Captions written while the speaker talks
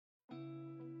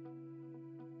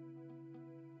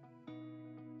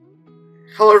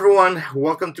Hello everyone,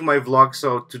 welcome to my vlog.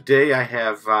 So today I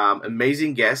have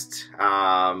amazing guest.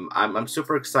 I'm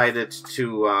super excited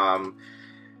to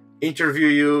interview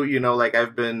you. You know, like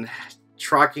I've been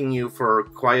tracking you for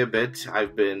quite a bit.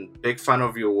 I've been big fan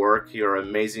of your work. You're an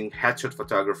amazing headshot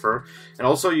photographer, and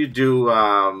also you do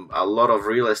a lot of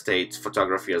real estate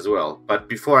photography as well. But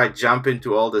before I jump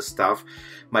into all this stuff,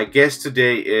 my guest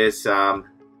today is Vadim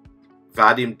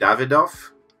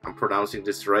Davidov. I'm pronouncing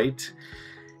this right.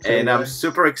 And I'm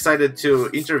super excited to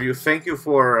interview. Thank you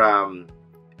for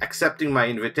accepting my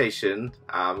invitation.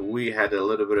 We had a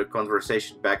little bit of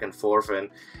conversation back and forth,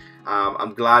 and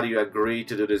I'm glad you agreed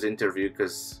to do this interview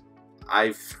because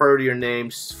I've heard your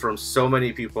names from so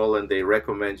many people and they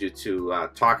recommend you to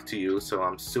talk to you. So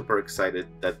I'm super excited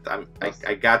that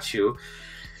I got you.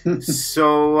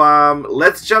 So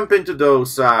let's jump into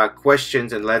those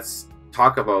questions and let's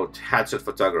talk about headshot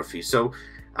photography. So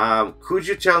could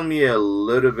you tell me a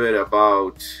little bit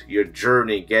about your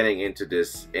journey getting into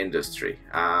this industry?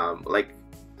 Like,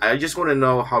 I just want to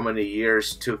know how many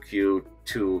years took you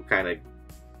to kind of,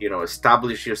 you know,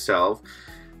 establish yourself,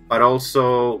 but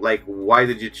also like, why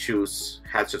did you choose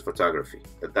headshot photography?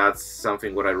 That's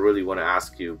something what I really want to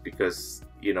ask you because,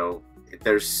 you know,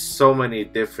 there's so many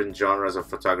different genres of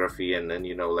photography, and then,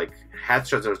 you know, like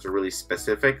headshots are really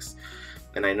specifics,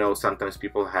 and I know sometimes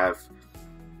people have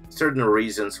certain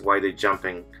reasons why they're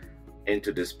jumping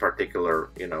into this particular,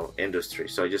 you know, industry.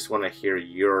 So I just want to hear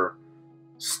your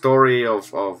story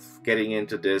of getting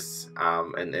into this,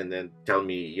 and then tell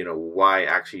me, you know, why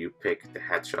actually you picked the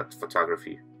headshot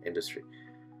photography industry.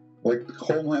 Like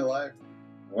all my life,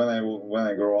 when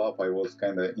I grow up, I was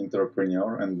kind of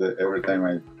entrepreneur, and every time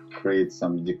I create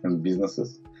some different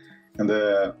businesses, and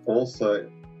also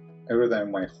every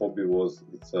time my hobby was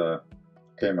it's a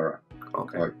camera.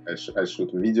 Okay. Like I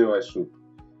shoot video, I shoot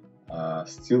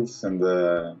stills, and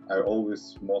I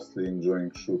always mostly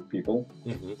enjoying shoot people.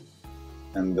 Mm-hmm.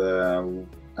 And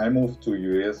I moved to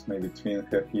US maybe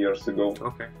 3.5 years ago.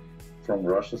 Okay. From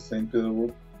Russia, St.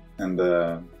 Petersburg. And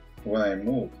when I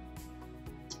moved,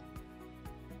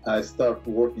 I started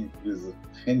working with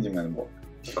handyman work.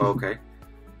 Okay.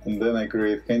 And then I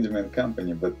create handyman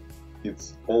company, but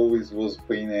it's always was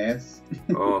pain ass.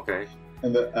 Oh, okay.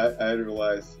 And I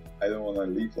realized I don't want to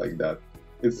live like that.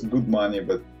 It's good money,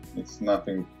 but it's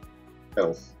nothing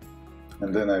else.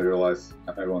 And then I realized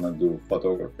I want to do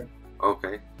photography.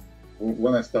 Okay.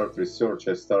 When I start research,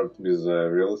 I start with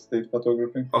real estate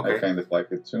photography. Okay. I kind of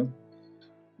like it too.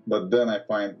 But then I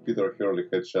find Peter Hurley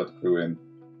headshot crew, and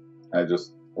I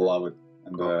just love it.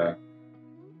 And Okay.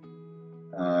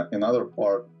 Another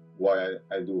part why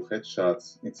I do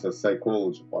headshots, it's a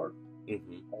psychology part.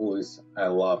 Mm-hmm. Always I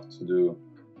love to do.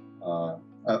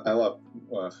 I love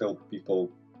help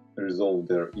people resolve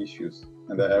their issues,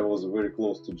 and I was very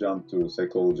close to jump to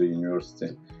psychology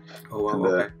university. Oh, wow. And,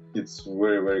 Okay. it's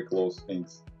very close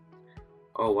things.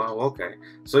 Oh, wow. Okay.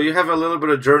 So you have a little bit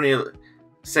of journey,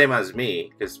 same as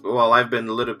me, because, well, I've been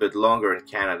a little bit longer in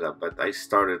Canada, but I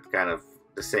started kind of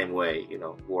the same way, you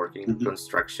know, working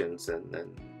constructions,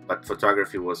 but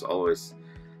photography was always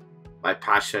my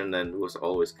passion and was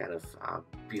always kind of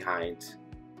behind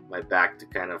my back to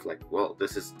kind of like, well,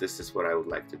 this is what I would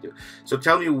like to do. So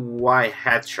tell me, why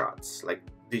headshots? Like,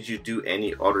 did you do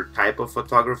any other type of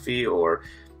photography, or,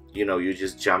 you know, you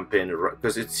just jump in?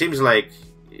 Because it seems like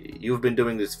you've been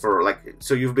doing this for like,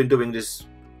 so you've been doing this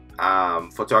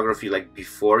photography like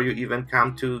before you even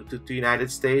come to United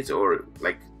States, or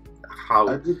like how?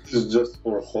 I did this just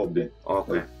for hobby.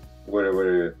 Okay. Like,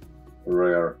 very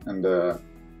rare, and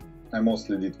I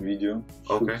mostly did video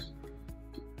shoots. Okay.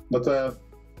 But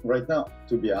right now,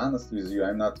 to be honest with you,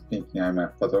 I'm not thinking I'm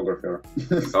a photographer.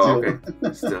 Still. Oh,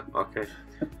 okay. Still, okay.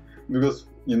 Because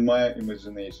in my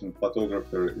imagination,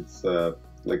 photographer, it's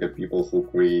like a people who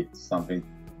create something.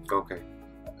 Okay.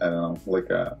 I don't know, like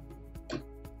a.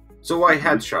 So why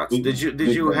headshots?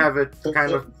 Did you have it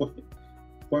kind of?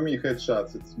 For me,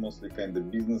 headshots, it's mostly kind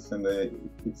of business, and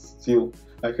it's still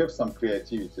I have some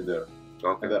creativity there.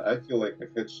 Okay. And I feel like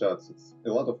headshots. It's a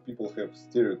lot of people have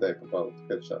stereotype about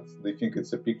headshots. They think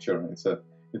it's a picture. It's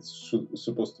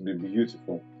supposed to be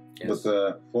beautiful. Yes.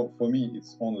 But for me,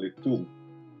 it's only tool,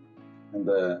 and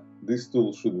this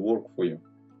tool should work for you.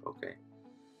 Okay.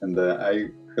 And I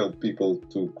help people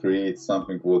to create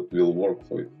something what will work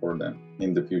for them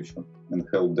in the future, and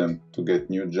help them to get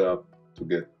new job, to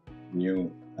get new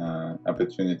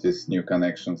opportunities, new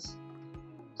connections.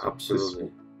 So Absolutely.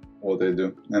 what I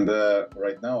do. And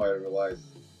right now I realize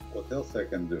what else I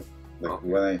can do. Like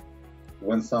Okay.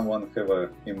 when someone have an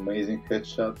amazing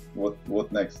headshot,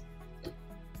 what next?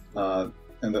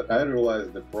 And I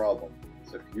realized the problem.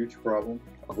 it's a huge problem.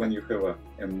 When you have an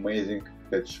amazing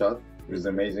headshot with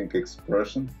amazing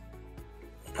expression,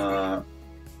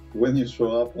 when you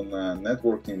show up on a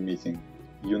networking meeting,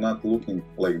 you're not looking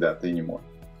like that anymore.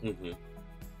 Mm-hmm.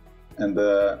 And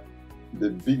the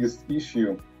biggest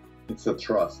issue, it's a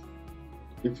trust.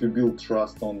 If you build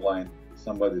trust online,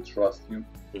 somebody trusts you,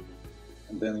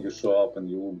 and then you show up and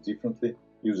you look differently,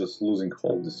 you're just losing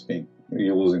all this thing.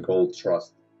 You're losing all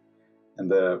trust.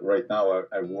 And right now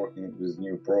I'm working with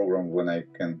new program when I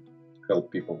can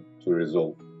help people to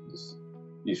resolve this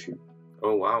issue.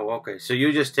 Oh, wow. Okay. So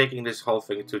you're just taking this whole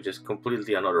thing to just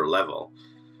completely another level.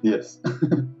 Yes.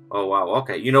 Oh, wow.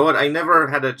 Okay. You know what? I never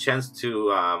had a chance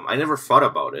to, I never thought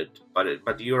about it,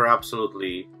 but you're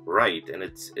absolutely right. And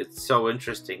it's so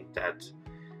interesting that,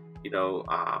 you know,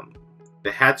 the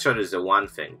headshot is the one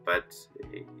thing, but,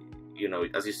 you know,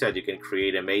 as you said, you can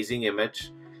create amazing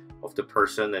image of the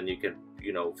person, and you can,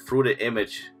 you know, through the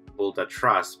image build that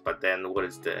trust. But then what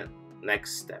is the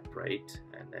next step, right?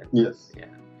 And then, yes. Yeah.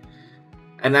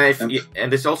 And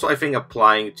and it's also, I think,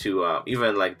 applying to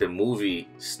even like the movie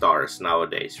stars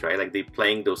nowadays, right? Like they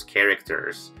playing those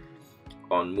characters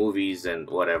on movies and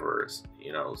whatever,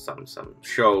 you know, some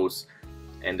shows,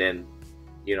 and then,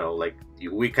 you know, like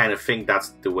we kind of think that's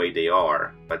the way they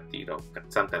are, but you know,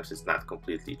 sometimes it's not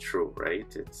completely true,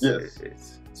 right? So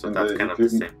and that's kind of the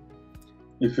same.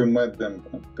 If you met them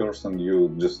in person,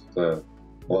 you just a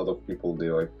lot of people,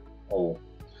 they like, oh.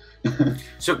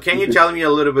 So can you tell me a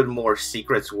little bit more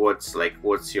secrets? What's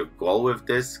your goal with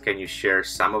this? Can you share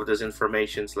some of those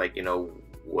informations? Like, you know,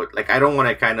 what, like, I don't want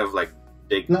to kind of like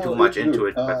dig too much into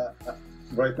it. But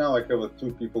right now I have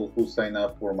 2 people who sign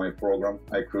up for my program.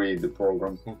 I create the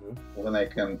program. When I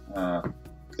can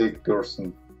take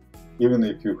person, even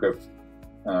if you have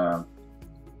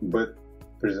bad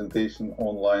presentation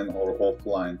online or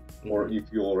offline, or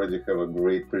if you already have a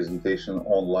great presentation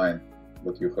online,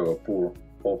 but you have a poor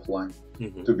offline.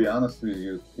 To be honest with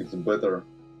you, it's better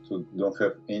to don't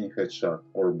have any headshot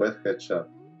or bad headshot,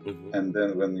 and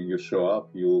then when you show up,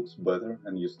 you look better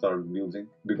and you start building,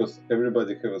 because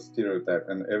everybody have a stereotype,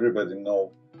 and everybody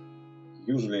know,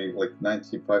 usually like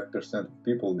 95% of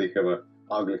people, they have a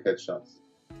ugly headshots.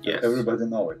 Yes. Everybody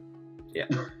know it. Yeah,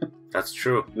 that's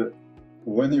true.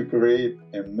 When you create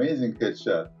amazing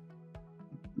headshot,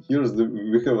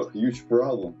 we have a huge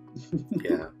problem.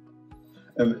 Yeah.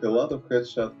 And a lot of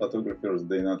headshot photographers,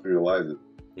 they not realize it.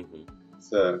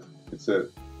 It's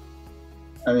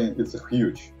a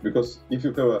huge, because if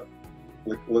you have a,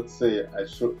 like, let's say I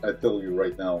tell you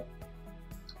right now,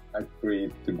 I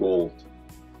create the gold,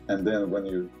 and then when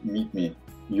you meet me,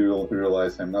 you will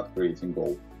realize I'm not creating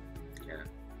gold. Yeah.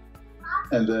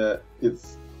 And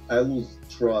I lose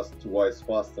trust twice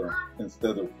faster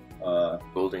instead of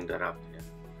building that up.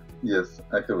 Yes,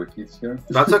 I have a kids here.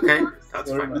 That's okay. That's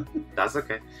fine. That's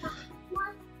okay.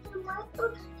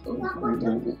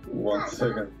 1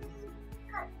 second.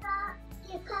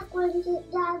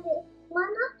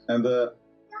 And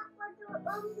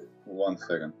 1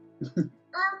 second.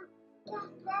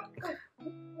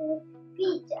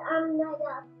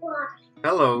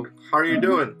 Hello. How are you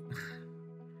doing?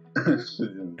 She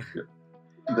didn't hear.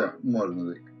 Да,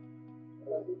 можно.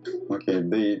 Okay,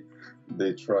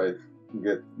 they tried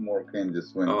get more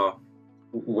candies when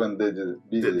they did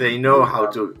busy. They know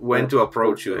when to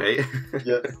approach you, hey?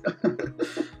 Yes.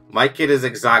 My kid is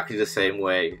exactly the same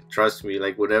way. Trust me,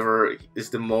 like whatever is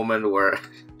the moment where,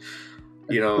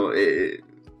 you know,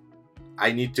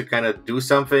 I need to kind of do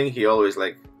something, he always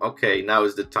like, okay, now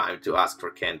is the time to ask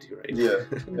for candy, right? Yeah,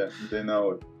 they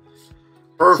know it.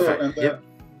 Perfect. So, and,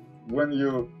 when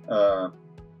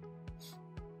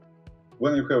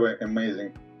you have an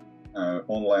amazing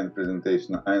online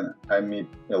presentation, and I meet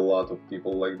a lot of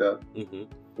people like that.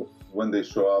 When they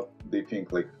show up, they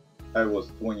think like I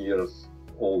was 20 years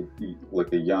old,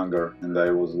 like a younger, and I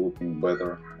was looking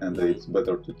better, and it's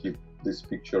better to keep these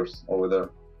pictures over there.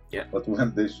 Yeah. But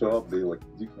when they show up, they like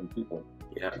different people.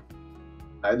 Yeah.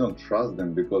 I don't trust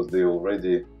them because they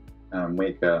already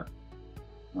make a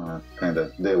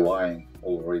they're lying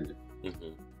already.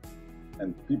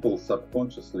 And people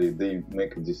subconsciously, they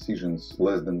make decisions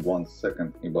less than 1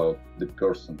 second about the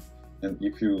person. And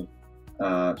if you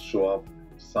show up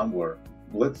somewhere,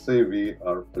 let's say we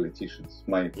are politicians,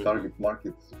 my target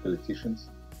market is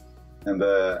politicians, and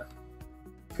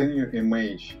can you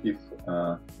imagine if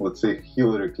let's say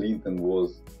Hillary Clinton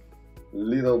was a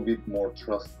little bit more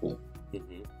trustful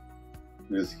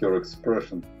with her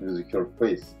expression, with her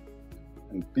face,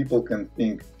 and people can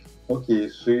think, okay,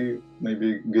 she may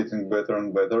be getting better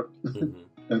and better,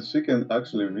 and she can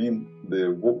actually win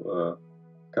the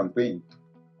campaign.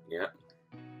 Yeah.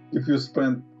 If you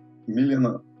spend million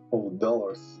of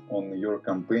dollars on your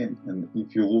campaign, and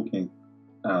if you're looking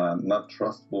not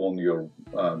trustful on your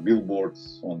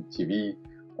billboards, on TV,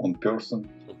 on person,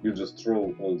 you just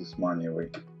throw all this money away.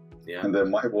 Yeah.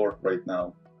 And my work right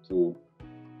now to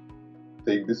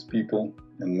take these people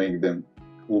and make them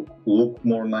look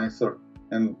more nicer.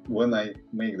 And when I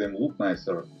make them look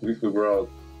nicer, we figure out,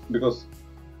 because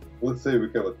let's say we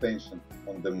have a tension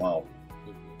on the mouth.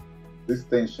 This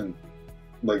tension,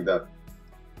 like that,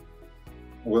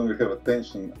 when we have a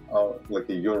tension, like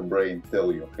your brain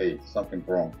tell you, hey, something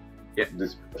wrong. Yeah.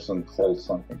 This person holds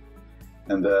something.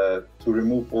 And to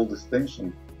remove all this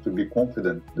tension, to be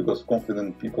confident, because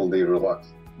confident people, they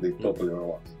relax. They totally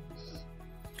relax.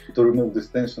 To remove this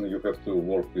tension, you have to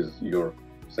work with your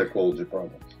psychology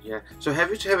problems. Yeah. So have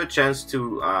you have a chance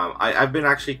to? I've been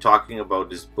actually talking about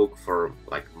this book for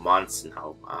like months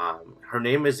now. Her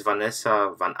name is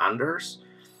Vanessa Van Anders.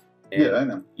 And, yeah, I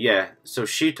know. Yeah. So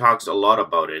she talks a lot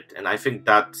about it, and I think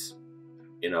that,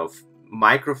 you know,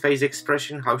 microphase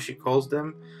expression, how she calls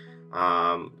them,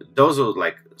 those are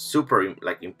like super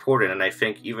like important. And I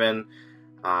think even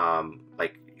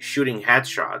like shooting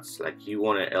headshots, like you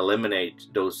want to eliminate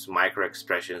those micro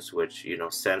expressions which, you know,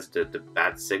 sends the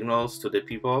bad signals to the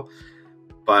people.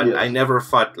 But yes. I never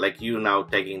thought, like you now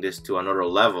taking this to another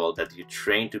level, that you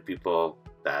train to people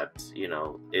that, you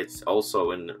know, it's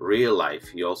also in real life,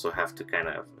 you also have to kind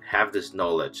of have this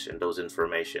knowledge and those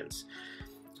informations.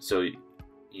 So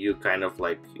you kind of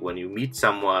like, when you meet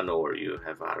someone or you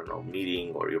have, I don't know,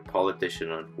 meeting, or you're a politician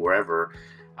or whoever,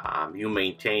 you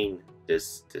maintain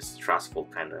this trustful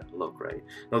kind of look, right?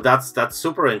 No, that's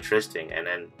super interesting. And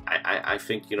then I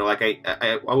think, you know, like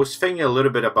I was thinking a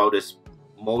little bit about this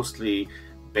mostly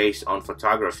based on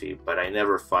photography, but I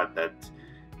never thought that,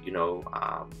 you know,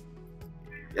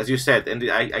 as you said, and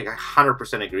I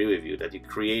 100% agree with you, that you're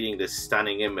creating this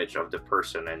stunning image of the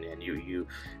person, and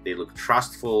they look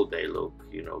trustful, they look,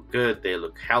 you know, good, they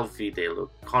look healthy, they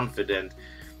look confident,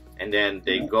 and then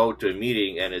they go to a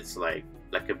meeting and it's like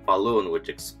a balloon which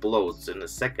explodes in a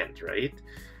second, right?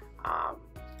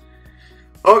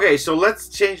 Okay, so let's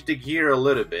change the gear a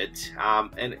little bit,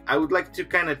 and I would like to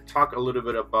kind of talk a little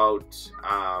bit about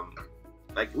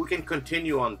like, we can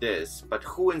continue on this, but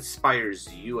who inspires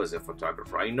you as a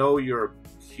photographer? I know you're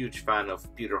a huge fan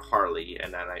of Peter Harley,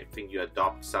 and then I think you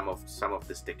adopt some of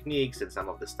his techniques and some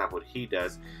of the stuff what he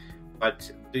does.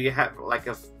 But do you have like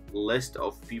a list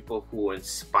of people who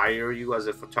inspire you as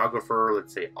a photographer?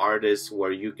 Let's say artists,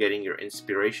 where you getting your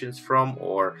inspirations from,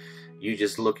 or you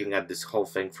just looking at this whole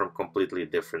thing from completely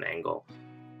different angle?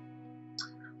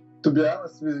 To be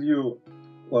honest with you,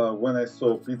 when I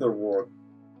saw Peter work,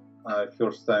 I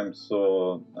first time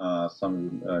saw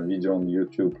some video on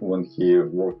YouTube when he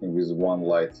working with one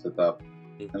light setup,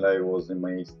 and I was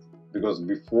amazed, because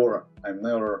before I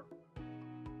never,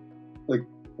 like,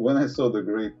 when I saw the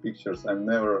great pictures, I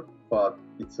never thought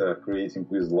it's creating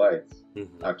with lights,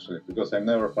 actually, because I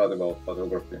never thought about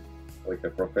photography like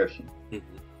a profession.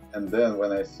 And then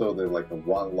when I saw the like a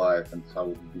one light and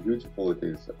how beautiful it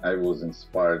is, I was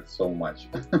inspired so much.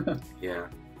 Yeah.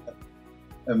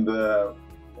 And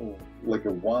like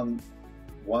a one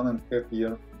and a half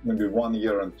year, maybe 1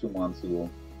 year and 2 months ago,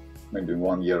 maybe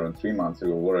 1 year and 3 months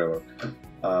ago, whatever,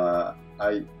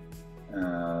 I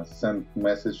sent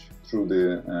message through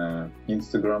the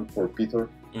Instagram for Peter,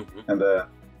 and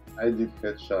I did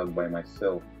headshot by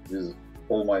myself with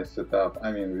all my setup.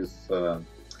 I mean, with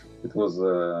it was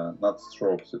not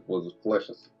strobes, it was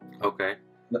flashes. Okay.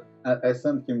 I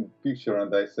sent him picture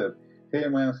and I said, "Hey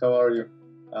man, how are you?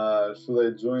 Should I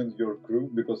join your crew?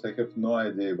 Because I have no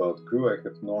idea about crew, I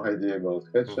have no idea about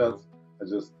headshots. I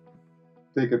just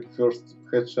take a first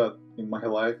headshot in my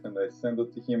life," and I sent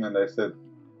it to him, and I said,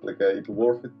 like, it's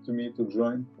worth it to me to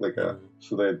join? Like,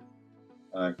 should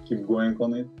I keep going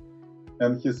on it?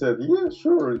 And he said, yeah,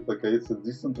 sure, like, it's a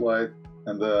decent light,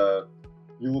 and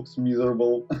you looks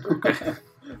miserable.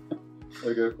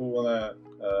 Like, who wanna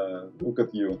look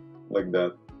at you like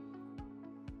that?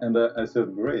 And I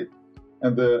said, great.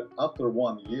 And after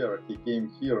 1 year, he came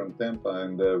here in Tampa,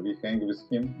 and we hang with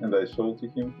him, and I showed to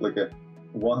him. Like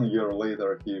 1 year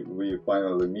later, we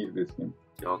finally meet with him.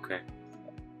 Okay,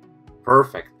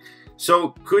 perfect.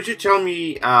 So, could you tell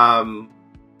me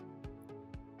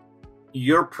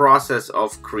your process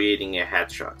of creating a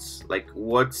headshots? Like,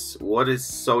 what is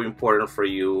so important for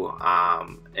you,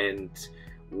 and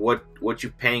what you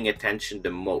paying attention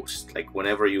the most? Like,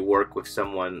 whenever you work with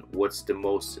someone, what's the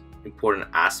most important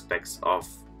aspects of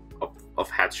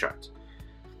headshots?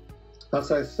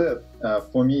 As I said,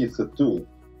 for me it's a tool,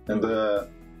 and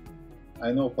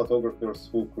I know photographers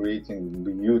who creating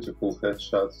beautiful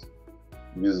headshots,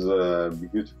 with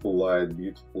beautiful light,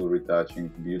 beautiful retouching,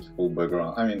 beautiful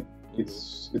background. I mean,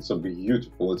 it's a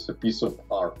beautiful. It's a piece of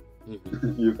art.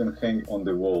 You can hang on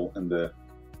the wall, and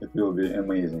it will be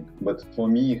amazing. But for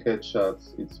me,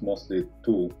 headshots, it's mostly a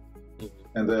tool,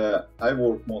 and I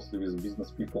work mostly with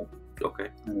business people. Okay.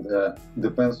 And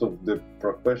depends of the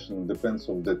profession, depends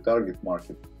of the target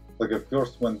market. Like at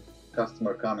first, when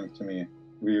customer coming to me,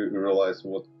 we realize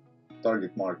what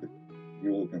target market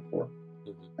you're looking for,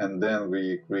 and then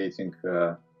we creating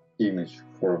image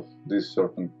for this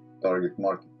certain target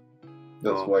market.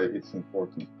 That's why it's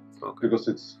important, because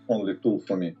it's only tool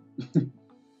for me.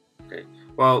 Okay.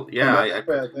 Well, yeah, I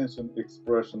pay attention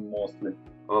expression mostly.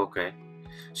 Okay.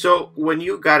 So when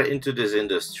you got into this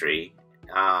industry,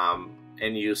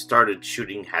 and you started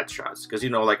shooting headshots, because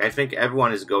like I think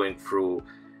everyone is going through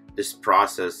this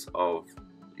process of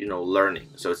learning.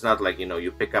 So it's not like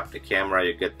you pick up the camera,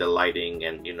 you get the lighting,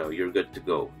 and you're good to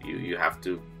go. You have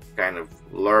to kind of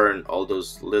learn all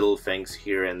those little things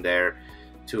here and there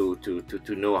to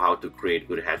know how to create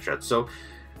good headshots. So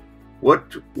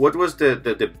what was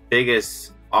the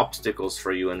biggest obstacles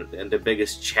for you and the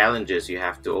biggest challenges you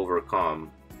have to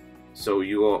overcome so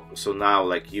now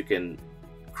like you can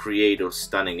create those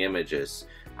stunning images?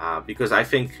 Because I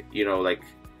think like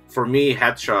for me,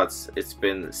 headshots, it's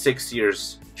been 6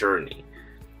 years journey,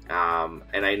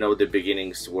 and I know the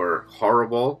beginnings were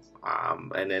horrible,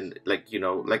 and then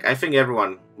like I think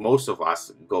most of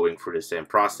us going through the same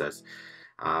process,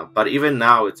 but even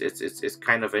now it's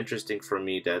kind of interesting for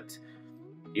me that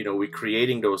we're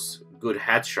creating those good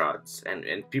headshots,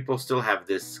 and people still have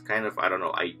this kind of, I don't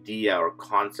know, idea or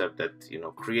concept that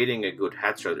creating a good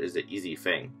headshot is an easy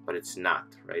thing, but it's not,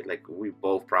 right? Like we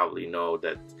both probably know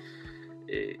that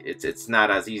it's not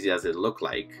as easy as it look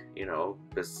like,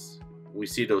 because we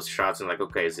see those shots and like,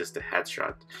 okay, it's just a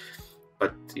headshot.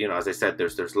 But as I said,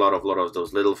 there's a lot of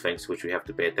those little things which we have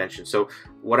to pay attention. So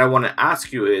what I want to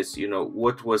ask you is,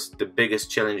 what was the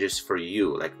biggest challenges for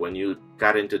you, like when you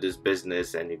got into this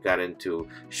business and you got into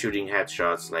shooting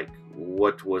headshots? Like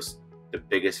what was the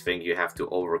biggest thing you have to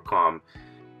overcome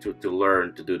to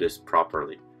learn to do this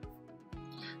properly?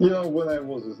 When I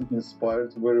was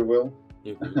inspired very well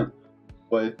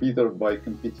by Peter, by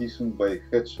competition, by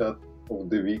headshot of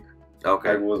the week.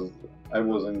 Okay. I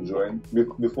was enjoying.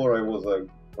 Before I was a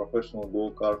professional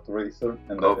go-kart racer,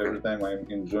 and every time I'm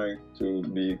enjoying to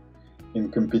be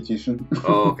in competition.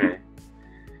 Okay.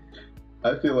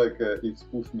 I feel like it's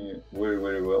pushed me very,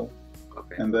 very well.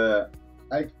 Okay. And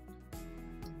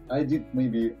I did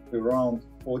maybe around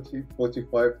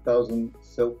 45,000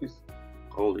 selfies.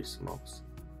 Holy smokes.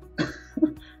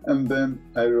 And then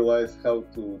I realized how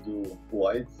to do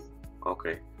lights.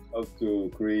 Okay. How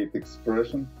to create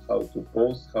expression, how to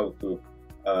pose, how to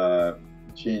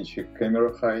change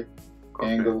camera height,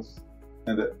 angles,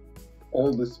 and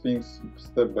all these things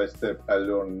step by step I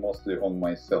learned mostly on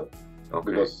myself.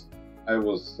 Because I have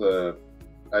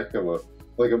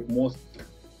a most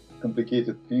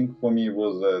complicated thing for me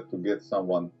was to get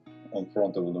someone on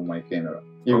front of my camera,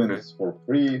 even if it's for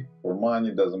free, for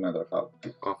money, doesn't matter how.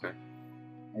 Okay.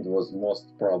 It was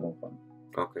most problem for me.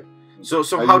 Okay. So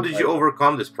how did you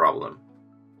overcome this problem?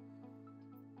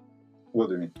 What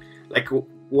do you mean? Like,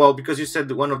 well, because you said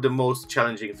that one of the most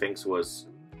challenging things was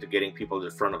to getting people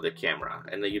in front of the camera,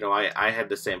 and I had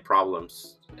the same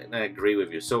problems, and I agree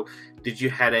with you. So did you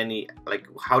had any, like,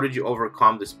 how did you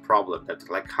overcome this problem? That,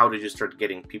 like, how did you start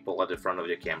getting people at the front of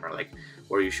the camera? Like,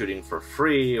 were you shooting for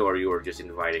free, or you were just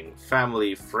inviting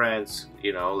family, friends?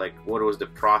 Like, what was the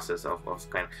process of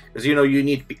kind of, because you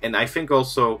need, and I think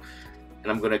also,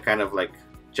 and I'm going to kind of like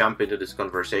jump into this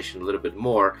conversation a little bit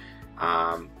more.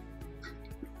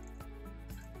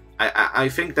 I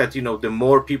think that, the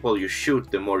more people you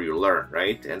shoot, the more you learn,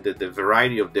 right? And the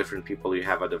variety of different people you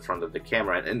have at the front of the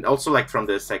camera. And also, like, from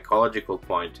the psychological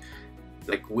point,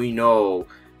 like, we know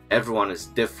everyone is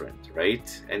different,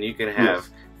 right? And you can have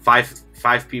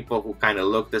five people who kind of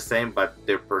look the same, but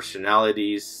their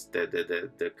personalities,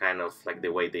 the kind of like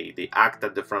the way they act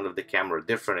at the front of the camera are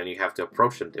different, and you have to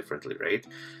approach them differently, right?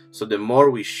 So the more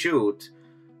we shoot,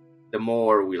 the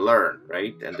more we learn,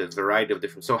 right? And the variety of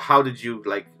different. So how did you,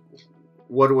 like,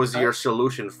 what was your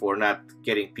solution for not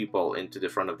getting people into the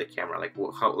front of the camera? Like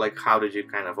how did you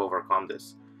kind of overcome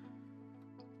this?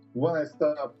 When I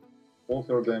stopped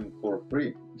offer them for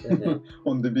free.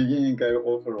 On the beginning, I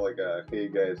offer like, hey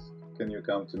guys, can you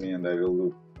come to me and I will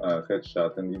do a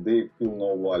headshot, and they feel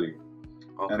no value.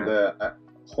 Okay. And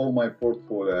whole my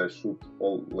portfolio I shoot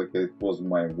all, like, it was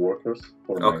my workers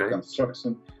for my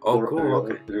construction, for cool.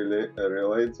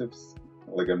 relatives,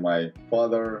 like my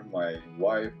father, my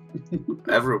wife.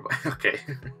 Everybody. Okay.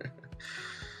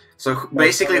 So My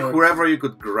basically, father- whoever you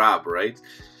could grab, right?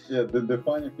 Yeah, the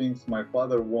funny things, my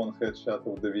father won headshot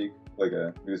of the week, like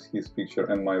with his picture,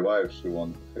 and my wife, she won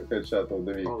headshot of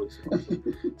the week. Oh, it's awesome.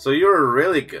 So you're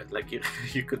really good. Like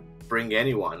you could bring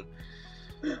anyone.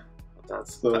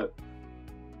 That's So,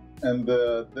 and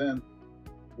then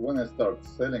when I started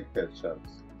selling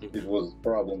headshots, it was a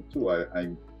problem too.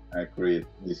 I create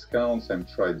discounts and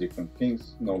try different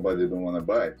things. Nobody don't want to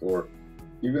buy it. Or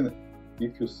even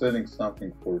if you're selling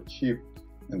something for cheap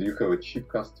and you have a cheap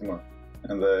customer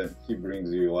and he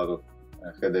brings you a lot of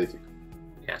headache.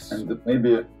 yes. And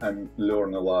maybe I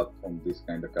learn a lot from these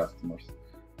kind of customers.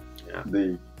 Yeah.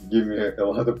 They give me a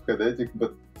lot of headache,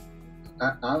 but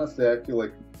honestly, I feel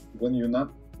like when you not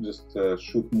just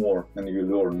shoot more and you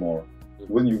learn more,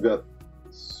 when you got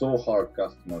so hard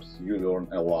customers, you learn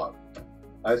a lot.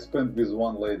 I spent with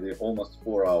one lady almost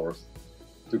 4 hours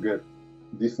to get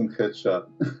decent headshot.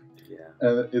 Yeah.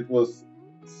 And it was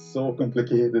so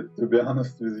complicated, to be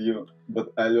honest with you, but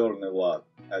I learned a lot.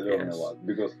 I learned Yes. a lot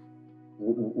because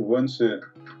when she,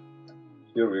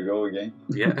 here we go again.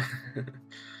 Yeah.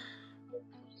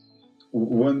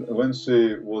 When she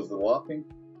was laughing,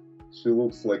 she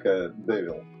looks like a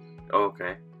devil.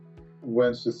 Okay.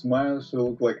 When she smiles, she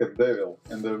looks like a devil.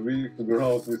 And we figure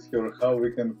out with her how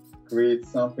we can create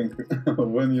something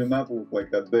when you not look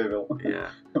like a devil. Yeah.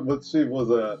 But she was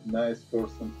a nice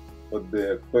person, but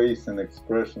the face and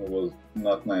expression was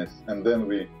not nice. And then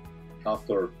we,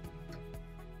 after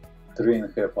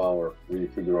 3.5 hours, we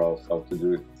figure out how to do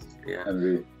it, Yeah. and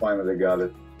we finally got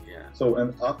it. Yeah. So,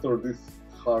 and after these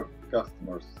hard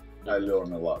customers, I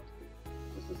learned a lot.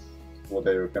 This is what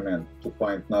I recommend, to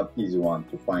find not easy one,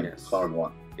 to find Yes. hard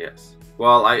one. Yes.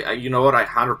 Well, I you know what, I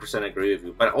 100% agree with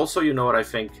you. But also, you know what, I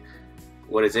think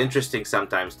what is interesting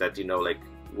sometimes that, you know, like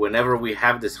whenever we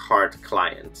have this hard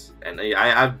client, and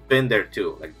I've been there too,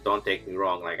 like don't take me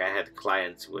wrong, like I had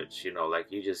clients which, you know, like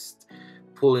you just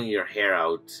pulling your hair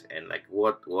out and like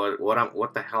what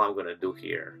the hell I'm gonna do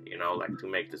here, you know, like to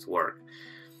make this work.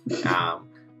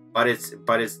 But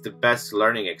it's the best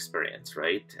learning experience,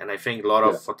 right? And I think a lot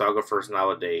of photographers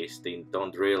nowadays, they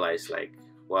don't realize, like,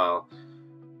 well,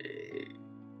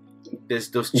 there's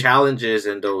those challenges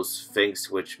and those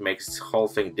things which makes this whole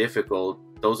thing difficult.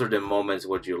 Those are the moments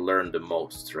where you learn the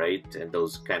most, right? And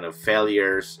those kind of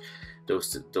failures,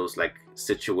 those like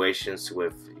situations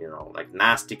with, you know, like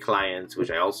nasty clients, which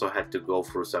I also had to go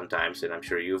through sometimes, and I'm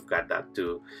sure you've got that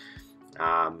too.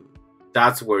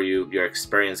 That's where your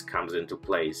experience comes into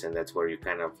place, and that's where you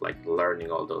kind of like learning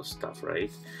all those stuff,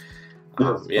 right?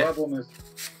 Yes,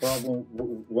 problem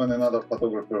when another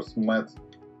photographers met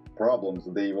problems,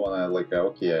 they wanna like,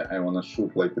 okay, I wanna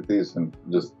shoot like it is and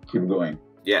just keep going.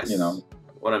 Yes. You know,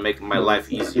 want to make my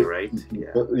life easy, right?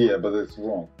 Yeah. But it's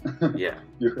wrong. Yeah.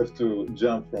 You have to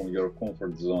jump from your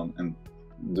comfort zone and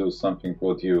do something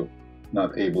what you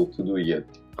not able to do yet,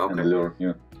 Okay. and learn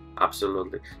new.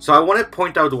 Absolutely. So I want to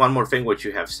point out one more thing which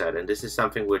you have said, and this is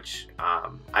something which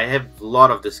I have a lot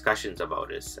of discussions about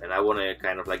this, and I want to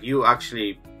kind of like, you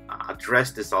actually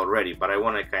addressed this already, but I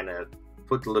want to kind of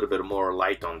put a little bit more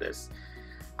light on this,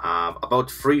 about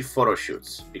free photo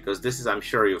shoots, because this is, I'm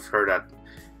sure you've heard that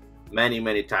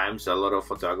many times. A lot of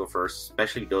photographers,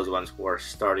 especially those ones who are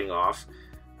starting off,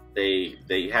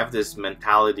 they have this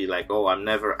mentality like, oh, I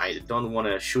don't want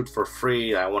to shoot for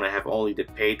free, I want to have only the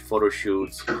paid photo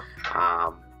shoots.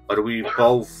 But we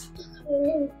both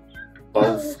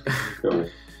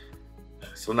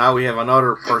so now we have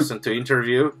another person to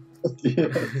interview.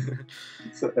 Yes.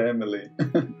 It's Emily.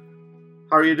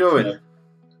 How are you doing?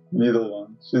 Middle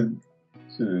one. She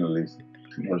didn't listen.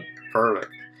 But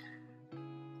Perfect.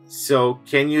 So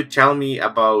can you tell me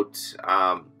about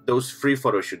those free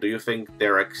photo shoots? Do you think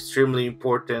they're extremely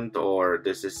important, or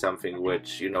this is something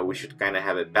which, you know, we should kind of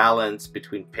have a balance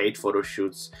between paid photo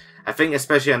shoots? I think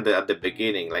especially at the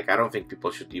beginning, like I don't think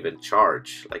people should even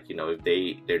charge, like, you know, if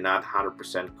they're not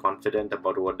 100% confident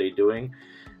about what they're doing.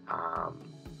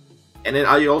 And then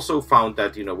I also found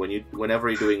that, you know, whenever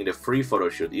you're doing the free photo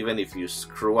shoot, even if you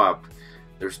screw up,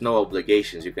 there's no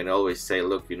obligations. You can always say,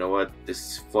 look, you know what,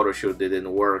 this photo shoot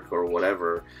didn't work or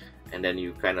whatever, and then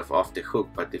you kind of off the hook.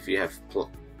 But if you have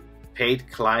paid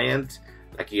client,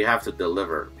 like you have to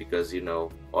deliver, because, you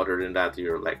know, other than that,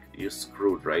 you're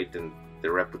screwed, right? And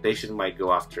the reputation might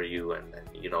go after you, and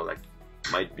you know, like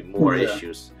might be more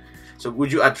issues. So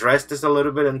would you address this a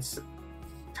little bit and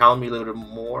tell me a little bit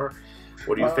more?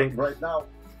 What do you think? Right now,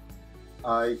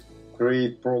 I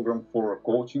create program for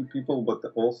coaching people, but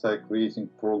also I creating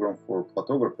program for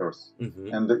photographers.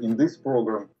 Mm-hmm. And in this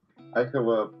program, I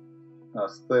have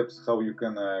steps how you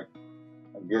can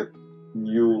get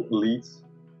new leads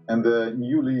And the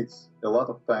new leads, a lot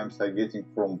of times I getting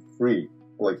from free.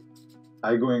 Like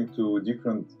I going to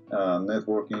different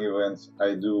networking events.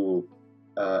 I do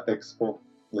expo.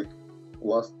 Like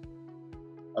last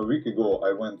a week ago,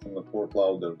 I went in the Fort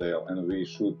Lauderdale and we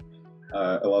shoot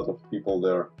a lot of people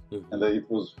there, and it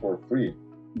was for free.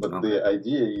 But the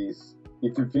idea is,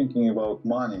 if you're thinking about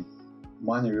money,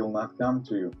 money will not come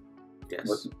to you. Yes.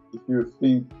 But if you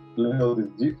think a little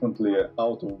bit differently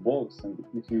out of box, and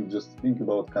if you just think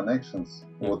about connections,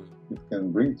 what it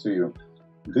can bring to you,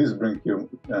 this brings you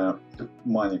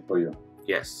money for you.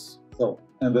 Yes. So,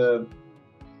 and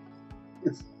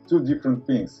it's two different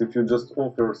things. If you just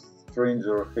offer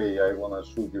stranger, hey, I wanna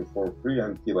shoot you for free,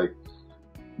 and he like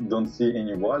don't see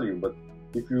any value. But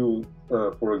if you,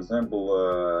 for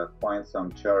example, find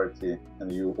some charity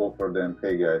and you offer them,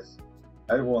 hey guys,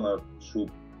 I wanna shoot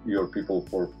your people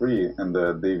for free, and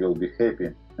they will be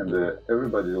happy, and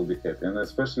everybody will be happy. And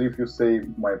especially if you say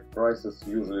my price is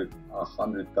usually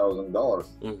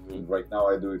 $100,000, right now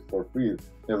I do it for free,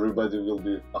 everybody will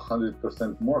be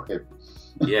 100% more happy.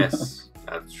 Yes,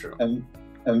 that's true.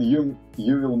 And you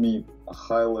will meet a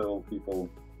high level people,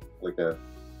 like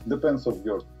depends of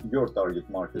your target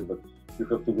market, but you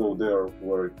have to go there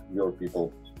where your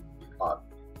people are,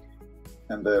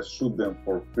 and shoot them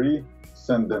for free,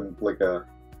 send them like a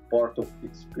part of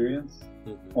experience.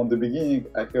 On the beginning,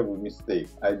 I have a mistake.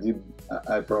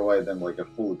 I provide them like a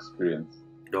full experience,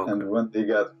 and when they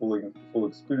got full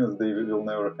experience, they will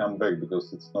never come back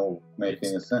because it's no make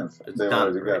any sense. They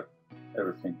already got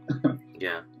everything.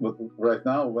 Yeah. But right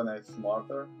now, when I'm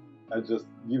smarter, I just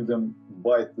give them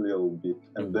bite a little bit,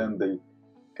 and then they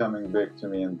coming back to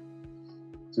me and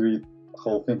tweet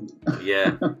whole thing.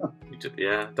 Yeah.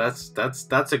 Yeah.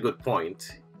 That's a good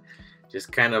point.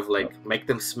 Just kind of like make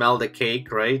them smell the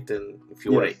cake, right? And if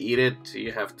you want to eat it,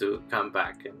 you have to come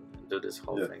back and do this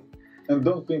whole thing. And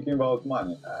don't thinking about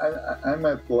money. I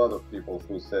met a lot of people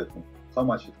who said how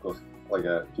much it costs like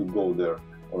to go there,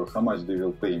 or how much they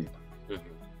will pay me.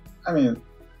 I mean,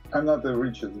 I'm not the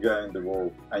richest guy in the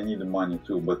world. I need the money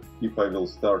too. But if I will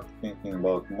start thinking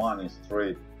about money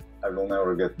straight, I will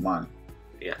never get money.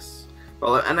 Yes.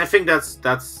 Well, and I think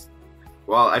that's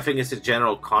well, I think it's a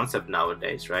general concept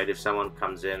nowadays, right? If someone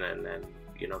comes in and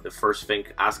you know, the first thing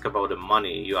ask about the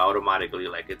money, you automatically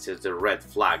like it's a red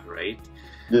flag, right?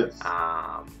 Yes.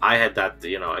 I had that,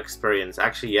 you know, experience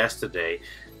actually yesterday,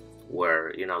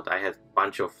 where, you know, I had a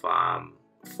bunch of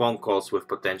phone calls with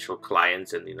potential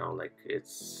clients, and you know, like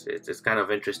it's kind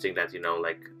of interesting that, you know,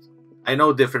 like I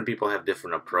know different people have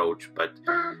different approach, but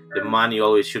the money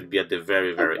always should be at the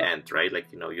very end, right?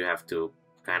 Like, you know, you have to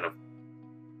kind of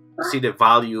see the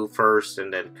value first,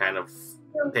 and then kind of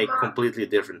take completely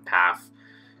different path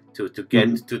to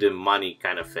get to the money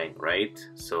kind of thing, right?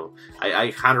 So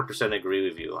I 100% agree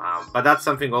with you. But that's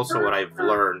something also what I've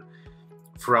learned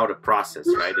throughout the process,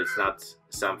 right? It's not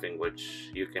something which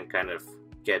you can kind of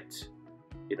get,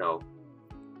 you know,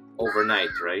 overnight,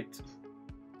 right?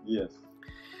 Yes.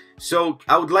 So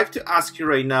I would like to ask you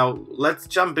right now, let's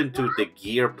jump into the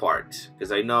gear part,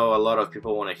 because I know a lot of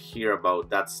people want to hear about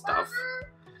that stuff.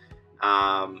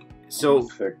 So,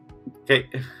 okay.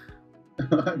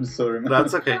 I'm sorry, man.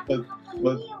 That's okay. But...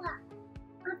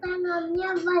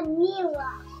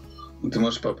 Ты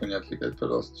можешь папу не отвлекать,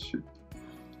 пожалуйста, чуть-чуть.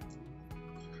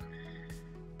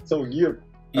 So gear.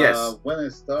 Yes. When I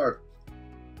start,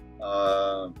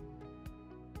 I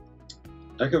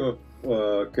have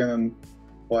a Canon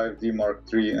 5D Mark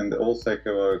III, and also I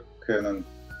have a Canon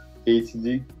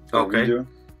 80D for video.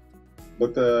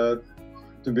 But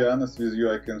to be honest with you,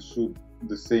 I can shoot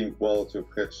the same quality of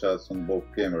headshots on both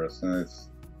cameras, and it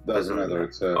doesn't matter.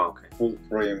 It's a full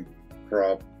frame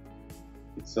crop.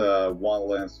 It's a one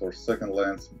lens or second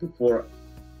lens. Before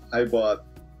I bought,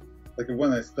 like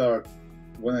when I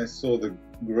saw the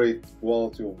great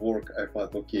quality of work, I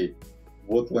thought, okay,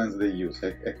 what lens they use?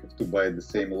 I have to buy the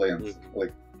same lens.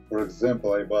 Like, for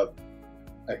example, I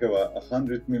have a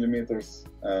 100 millimeters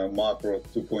macro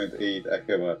 2.8. I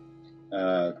have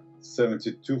a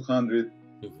 70-200.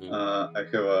 I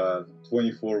have a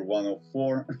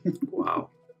 24-104. Wow.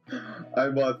 I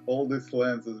bought all these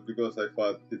lenses because I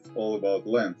thought it's all about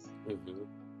lens.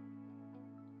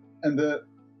 And the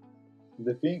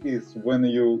thing is, when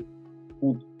you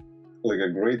put like a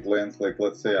great lens, like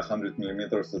let's say 100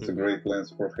 millimeters, it's a great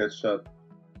lens for headshot.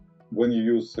 When you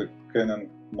use a Canon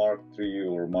Mark III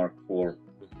or Mark IV,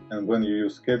 and when you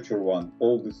use Capture One,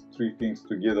 all these three things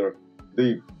together,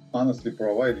 they honestly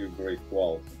provide you great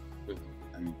quality.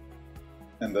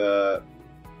 And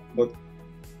but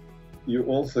you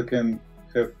also can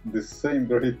have the same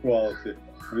great quality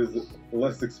with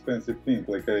less expensive thing.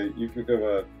 Like if you have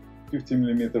a 50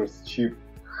 millimeters cheap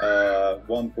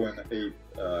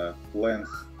 1.8 lens,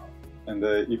 and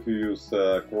if you use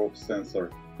crop sensor,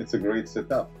 it's a great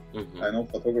setup. Mm-hmm. I know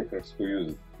photographers who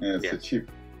use it, and it's Yes. cheap.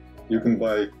 You can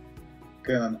buy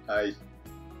Canon how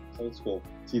it's called,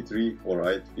 T3 or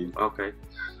i3, Okay.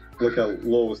 like a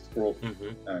lowest crop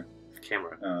Mm-hmm.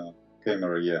 Camera.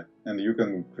 camera, yeah, and you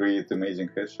can create amazing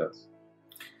headshots.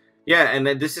 Yeah, and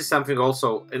then this is something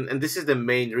also, and this is the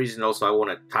main reason also I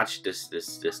want to touch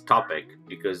this topic,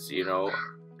 because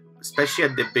especially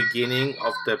at the beginning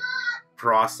of the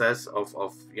process of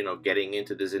getting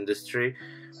into this industry,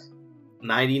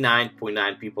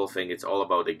 99.9 people think it's all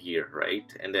about the gear,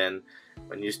 right? And then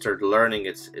when you start learning,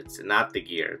 it's not the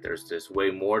gear. There's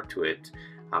way more to it.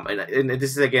 And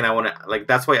this is, again, I want to, like,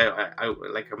 that's why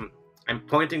I'm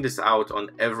pointing this out on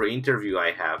every interview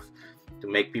I have, to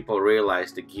make people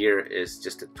realize the gear is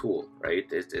just a tool, right?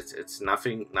 It's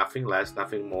nothing less,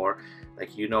 nothing more.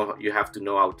 Like, you have to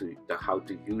know how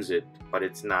to use it, but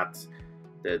it's not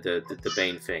the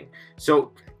main thing.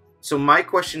 So my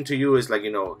question to you is, like,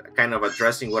 kind of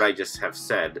addressing what I just have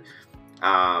said,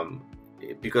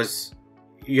 because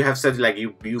you have said, like,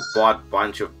 you bought a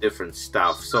bunch of different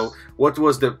stuff. So what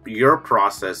was your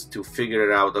process to figure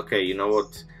it out? Okay, you know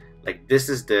what? Like, this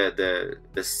is the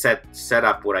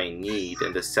setup what I need,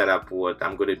 and the setup what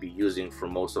I'm going to be using for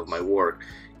most of my work.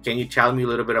 Can you tell me a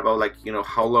little bit about, like,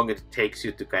 how long it takes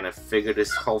you to kind of figure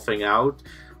this whole thing out,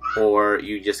 or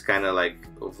you just kind of like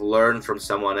learn from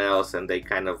someone else and they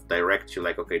kind of direct you,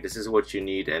 like, okay, this is what you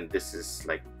need, and this is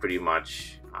like pretty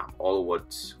much all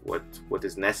what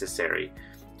is necessary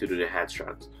to do the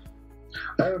headshots?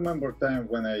 I remember time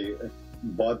when I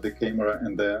bought the camera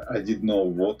and I didn't know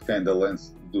what kind of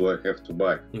lens do I have to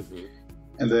buy. Mm-hmm.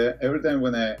 And every time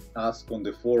when I asked on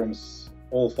the forums,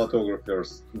 all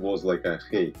photographers was like,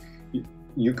 hey,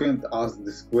 you can't ask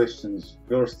these questions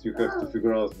first, you have to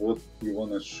figure out what you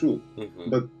want to shoot. Mm-hmm.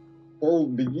 But all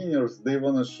beginners, they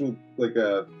want to shoot like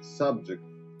a subject.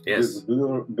 Yes.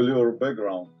 With blur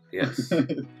background. Yes.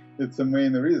 It's the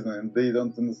main reason, and they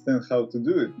don't understand how to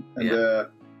do it. And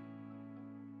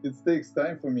it takes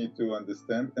time for me to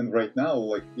understand. And right now,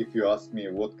 like, if you ask me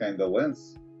what kind of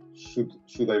lens should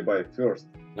I buy first,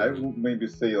 I would maybe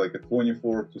say like a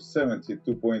 24 to 70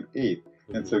 2.8.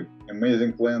 It's an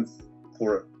amazing lens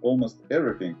for almost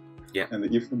everything. Yeah. And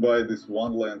if you buy this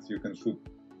one lens, you can shoot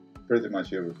pretty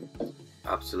much everything.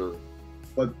 Absolutely.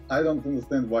 But I don't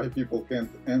understand why people can't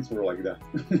answer like that.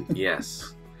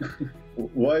 Yes.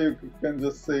 Why you can't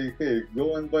just say, hey,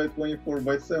 go and buy 24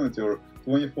 by 70 or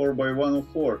 24 by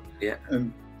 104. Yeah.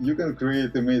 And you can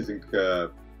create amazing,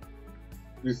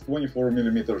 with 24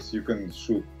 millimeters, you can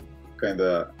shoot kind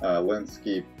of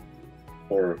landscape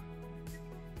or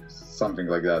something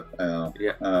like that. I don't know.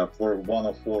 Yeah. For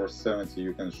 104, 70,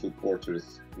 you can shoot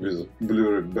portraits with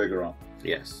blurry background.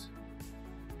 Yes.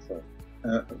 So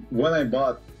when I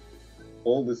bought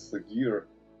all this gear,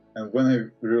 and when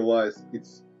I realized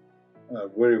it's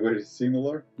very, very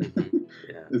similar,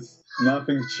 Yeah. it's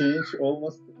nothing changed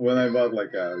almost. When I bought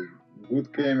like a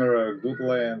good camera, good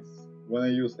lens, when I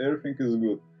use everything is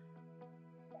good.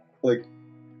 Like,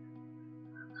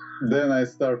 then I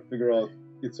start figure out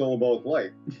it's all about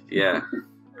light. Yeah.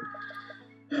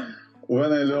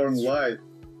 When I learn light,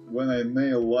 when I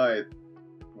nail light,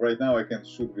 right now I can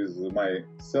shoot with my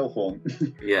cell phone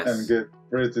Yes. and get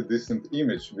pretty decent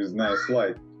image with nice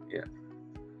light. Yeah.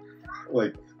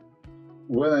 Like,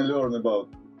 when I learn about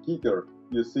kicker,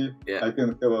 you see, Yeah. I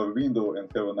can have a window and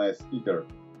have a nice kicker.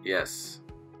 Yes.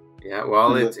 Yeah.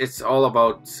 Well, it's all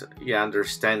about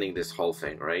understanding this whole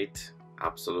thing, right?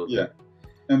 Absolutely. Yeah.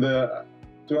 And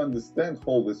to understand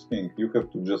all this thing, you have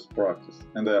to just practice.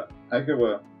 And I have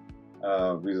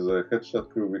with the Headshot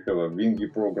Crew, we have a Wingy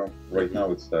program. Right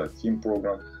now it's a team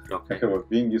program. I Okay. have a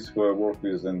Wingys who I work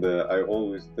with, and I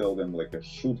always tell them, like,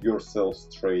 shoot yourself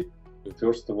straight.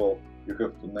 First of all, you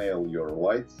have to nail your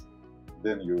lights,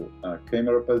 then your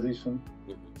camera position,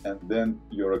 and then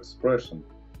your expression.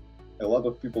 A lot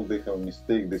of people, they have a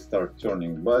mistake. They start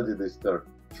turning body, they start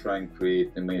trying to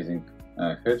create amazing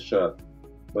headshot,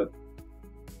 but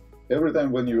every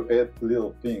time when you add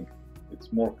little thing,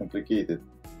 it's more complicated.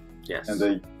 Yes.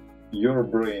 And your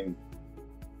brain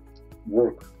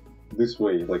work this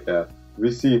way. Like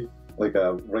we see, like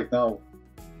right now,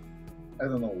 I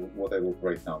don't know what I look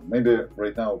right now. Maybe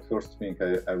right now, first thing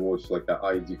I watch like an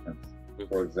eye defense,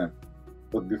 for example.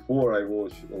 But before I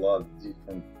watch a lot of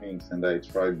different things and I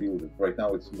try build it. Right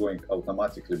now it's going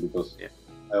automatically because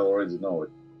I already know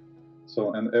it.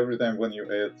 So, and every time when you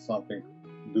add something,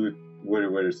 do it very,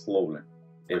 very slowly.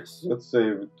 Yes. Like, let's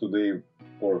say today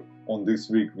or on this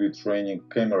week we're training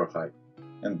camera high.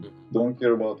 and don't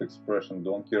care about expression,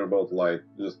 don't care about light,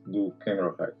 just do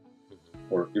camera height.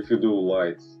 Or if you do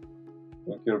lights,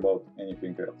 don't care about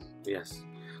anything else. Yes.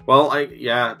 Well,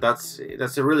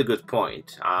 that's a really good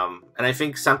point. And I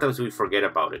think sometimes we forget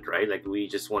about it, right? Like we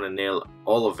just want to nail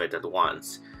all of it at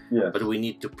once. Yes. But we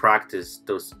need to practice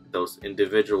those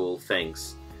individual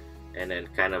things and then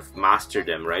kind of master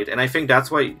them, right? And I think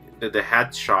that's why the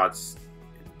headshots,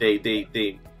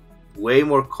 they way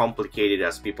more complicated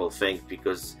as people think,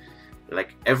 because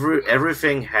like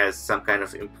everything has some kind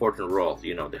of important role.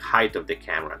 You know, the height of the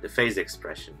camera, the face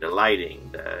expression, the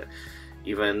lighting,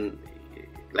 even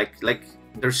like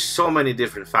there's so many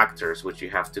different factors which you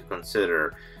have to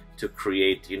consider to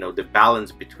create, you know, the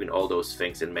balance between all those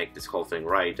things and make this whole thing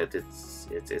right. That it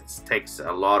takes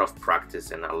a lot of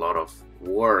practice and a lot of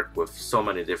work with so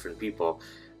many different people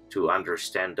to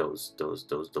understand those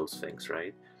things,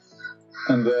 right?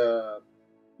 And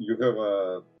you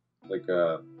have like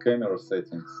camera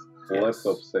settings, Yes.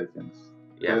 laptop settings,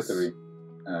 Yes. battery.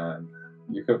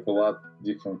 You have a lot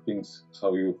different things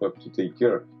how you have to take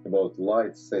care about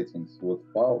light settings, what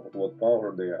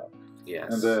power they are,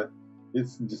 Yes. and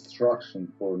it's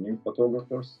distraction for new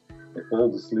photographers.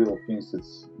 All these little things,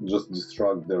 it's just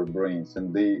distract their brains,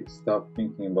 and they stop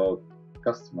thinking about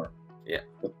customer. Yeah.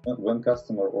 But when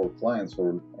customer or clients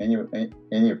or any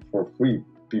for free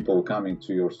people coming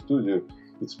to your studio,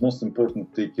 it's most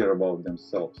important to take care about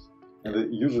themselves.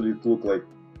 And usually it look like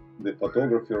the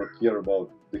photographer care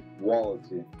about the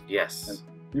quality. Yes. And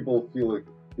people feel like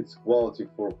it's quality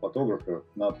for photographer,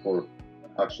 not for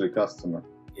actually customer.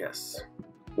 Yes.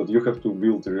 But you have to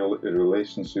build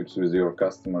relationships with your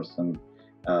customers, and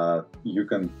you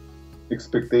can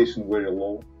expectation very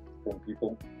low from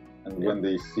people, and when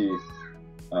they see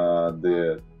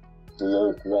the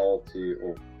low quality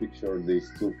of picture, they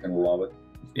still can love it.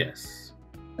 Yes.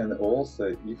 And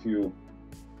also, if you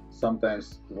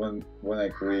sometimes when I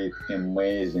create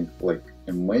amazing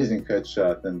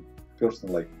headshot, and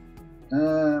person like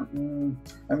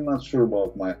I'm not sure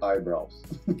about my eyebrows.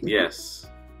 Yes.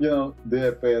 You know,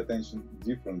 they pay attention to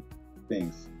different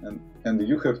things, and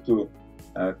you have to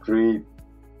create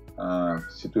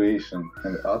situation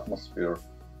and atmosphere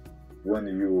when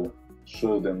you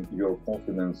show them your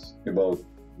confidence about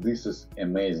this is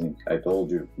amazing, I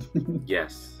told you.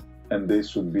 Yes. And they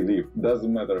should believe.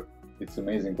 Doesn't matter it's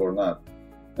amazing or not.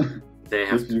 They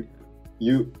have if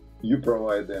you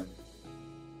provide them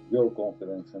your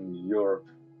confidence and your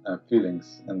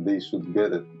feelings, and they should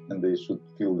get it, and they should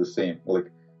feel the same. Like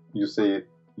you say,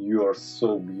 you are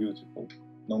so beautiful,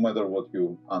 no matter what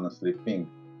you honestly think,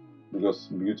 because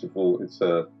beautiful, it's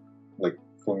like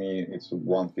for me, it's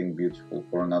one thing beautiful,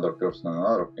 for another person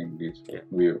another thing beautiful. Yeah.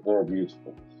 We are all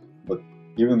beautiful, but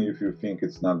even if you think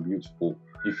it's not beautiful,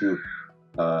 if you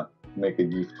make a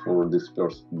gift for this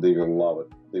person, they will love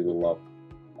it. They will love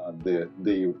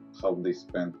how they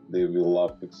spend. They will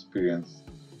love experience.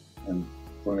 And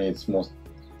for me, it's most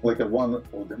like one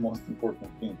of the most important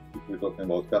things if we're talking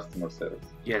about customer service.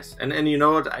 Yes, and you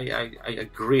know what? I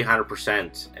agree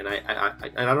 100%. And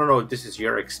I don't know if this is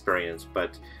your experience,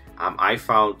 but I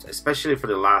found, especially for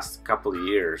the last couple of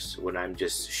years, when I'm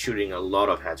just shooting a lot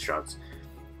of headshots,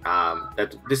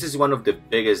 that this is one of the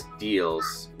biggest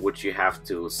deals which you have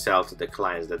to sell to the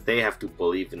clients, that they have to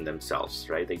believe in themselves,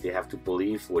 right? Like they have to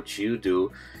believe what you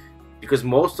do, because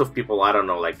most of people, I don't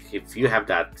know, like if you have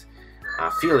that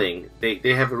feeling,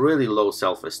 they have a really low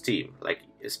self-esteem. Like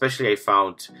especially I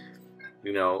found,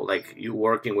 you know, like you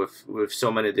working with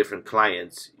so many different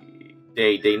clients,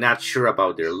 they not sure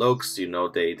about their looks, you know,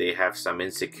 they have some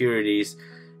insecurities,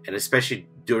 and especially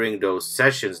during those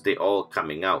sessions, they all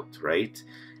coming out, right?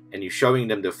 And you're showing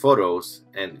them the photos,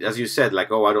 and as you said, like,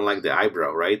 oh, I don't like the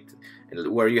eyebrow, right? And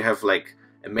where you have like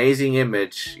amazing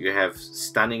image, you have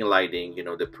stunning lighting, you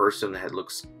know, the person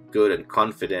looks good and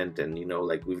confident, and you know,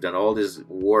 like we've done all this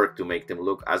work to make them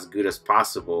look as good as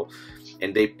possible,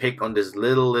 and they pick on this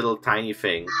little tiny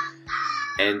thing,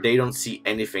 and they don't see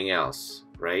anything else,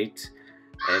 right?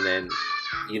 And then,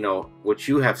 you know, what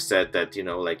you have said, that, you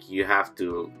know, like you have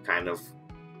to kind of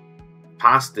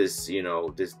pass this, you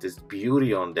know, this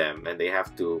beauty on them, and they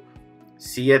have to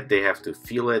see it, they have to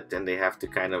feel it, and they have to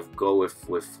kind of go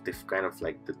with the kind of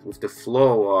like with the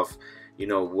flow of, you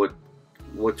know,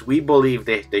 what we believe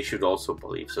they should also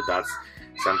believe. So that's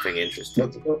something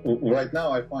interesting. But right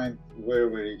now I find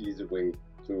very easy way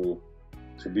to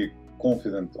be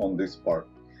confident on this part.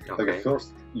 Okay. Like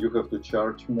first you have to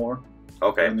charge more.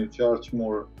 Okay. When you charge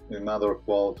more, another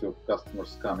quality of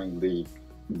customers coming,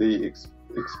 they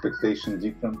expectation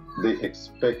different.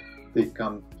 They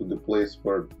come to the place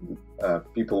where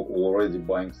people already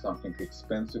buying something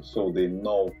expensive, so they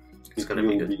know It's it gonna be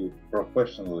will good. be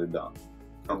professionally done.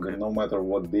 And Okay. no matter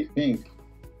what they think,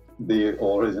 they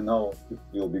already know it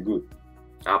will be good.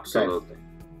 Absolutely.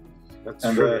 That's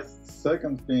And true. the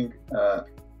second thing, I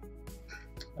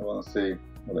want to say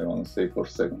what I want to say for a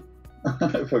second.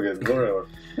 I forget, whatever.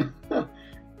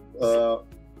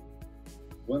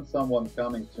 When someone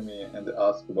coming to me and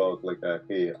ask about like,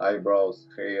 hey, eyebrows,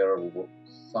 hair, or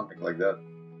something like that,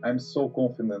 I'm so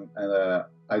confident, and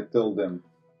I tell them,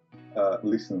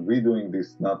 listen, we're doing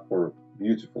this not for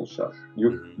beautiful shots.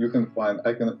 You can find,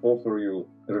 I can offer you,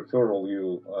 referral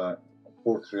you,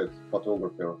 portrait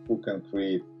photographer who can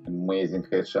create amazing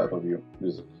headshot of you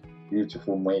with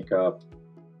beautiful makeup,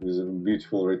 with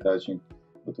beautiful retouching.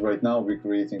 But right now we're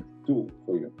creating tool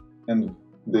for you, and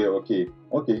they're okay.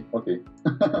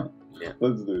 Yeah.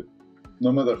 Let's do it,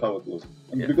 no matter how it looks.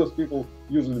 And Yeah. because people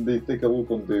usually they take a look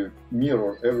on the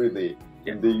mirror every day,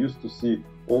 Yeah. and they used to see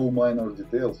all minor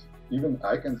details. Even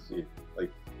I can see it.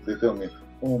 Like they tell me,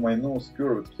 oh, my nose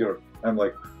curved here. I'm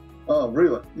like, oh,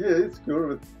 really? Yeah, it's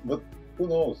curved, but who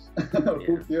knows?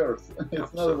 Who cares?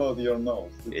 It's not about your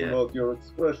nose. It's about your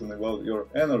expression, about your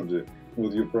energy,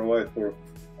 what you provide for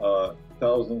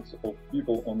thousands of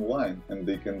people online, and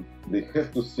they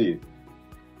have to see it.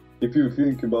 If you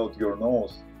think about your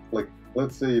nose, like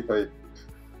let's say if I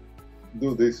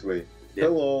do this way,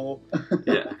 hello.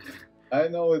 Yeah. I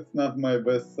know it's not my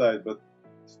best side, but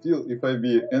still, if I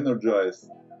be energized,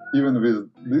 even with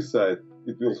this side,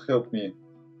 it will help me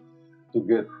to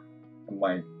get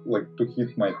to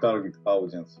hit my target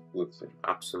audience, let's say.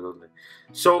 Absolutely.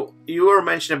 So you were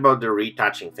mentioning about the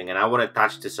retouching thing, and I want to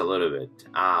touch this a little bit.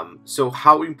 So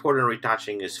how important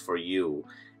retouching is for you,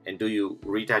 and do you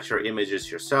retouch your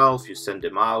images yourself? You send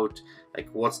them out? Like,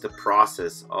 what's the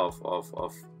process of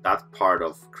that part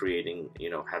of creating,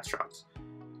 headshots?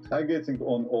 I'm getting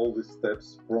on all the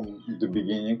steps from the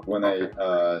beginning when I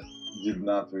did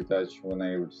not retouch, when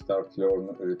I start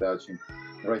learning retouching.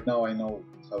 Right now I know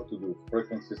how to do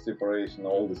frequency separation,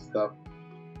 all this stuff.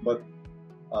 But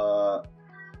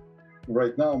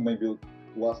right now, maybe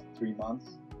last 3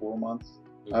 months, 4 months,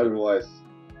 I realized,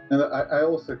 and I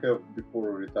also have before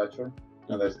a retoucher,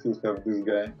 and I still have this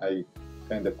guy. I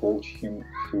kind of coach him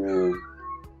to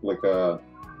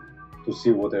to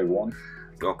see what I want.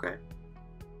 Okay.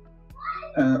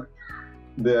 And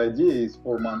the idea is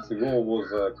 4 months ago was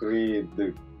create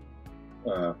the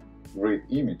great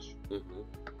image.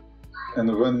 And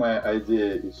when my idea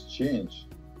is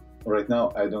changed, right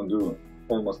now I don't do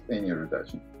almost any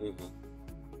retouching.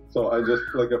 So I just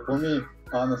for me,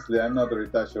 honestly, I'm not a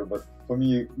retoucher, but for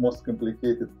me, most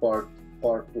complicated part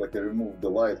I remove the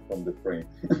light from the frame.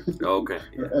 Okay.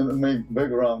 Yeah. And make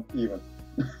background even.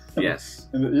 Yes.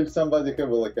 And if somebody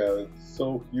have a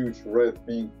so huge red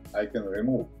thing, I can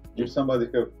remove. If somebody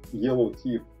have yellow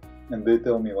teeth and they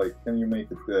tell me can you make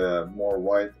it more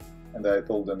white, and I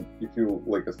told them if you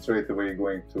straight away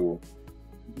going to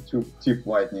teeth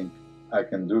whitening, I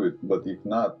can do it. But if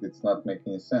not, it's not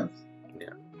making any sense.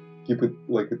 Yeah. Keep it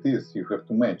like it is. You have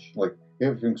to match.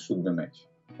 Everything should be matched.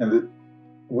 And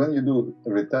when you do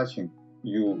retouching,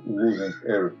 you losing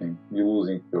everything. You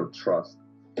losing your trust.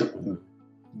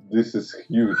 This is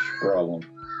huge problem.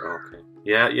 Okay.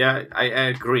 Yeah, I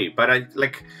agree. But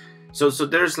so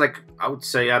there's I would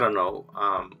say, I don't know,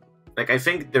 I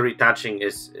think the retouching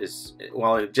is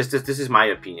well, just this is my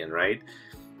opinion, right?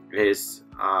 Is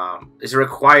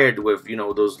required with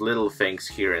those little things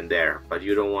here and there, but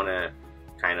you don't want to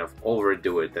kind of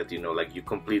overdo it, that you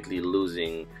completely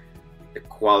losing the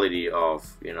quality of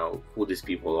who these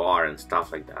people are and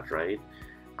stuff like that, right?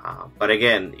 But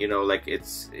again,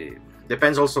 it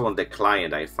depends also on the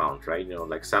client, I found, right?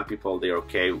 Some people, they're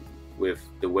okay with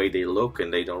the way they look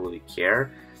and they don't really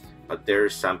care, but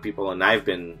there's some people, and I've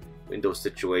been in those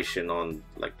situations on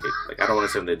I don't want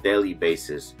to say on a daily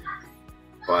basis,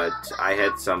 but I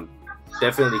had some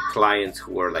definitely clients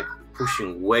who were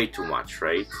pushing way too much,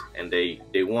 right? And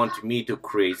they want me to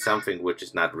create something which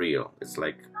is not real. It's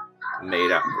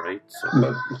made up, right? So.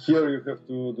 But here you have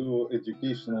to do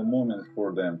educational moment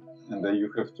for them, and then you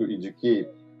have to educate.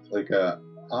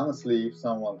 Honestly, if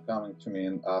someone coming to me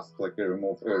and ask I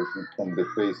remove everything from the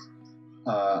face,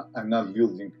 I'm not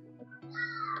building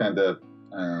kind of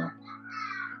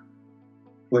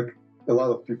a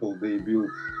lot of people, they build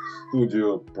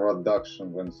studio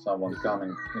production. When someone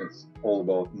coming, it's all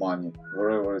about money,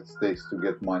 wherever it takes to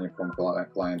get money from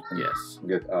client and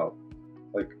get out.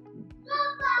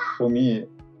 For me,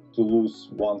 to lose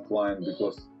one client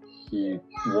because he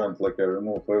wants I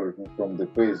remove everything from the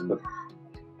face, but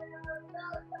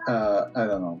I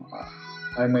don't know.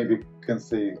 I maybe can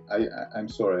say I'm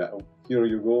sorry. Here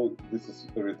you go. This is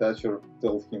a retoucher.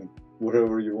 Tell him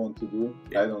whatever you want to do.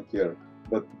 Yeah. I don't care.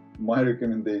 But my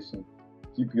recommendation,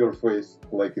 keep your face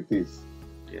like it is.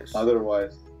 Yes.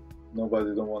 Otherwise,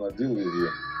 nobody don't want to deal with you.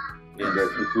 Yes. And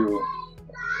if you,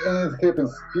 and it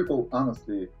happens, people,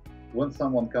 honestly, when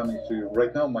someone coming to you,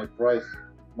 right now my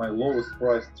lowest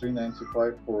price,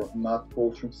 $395 for not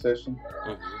coaching session.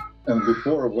 Mm-hmm. And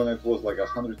before, when it was like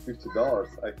 $150,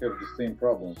 I have the same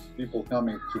problems. People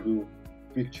coming to do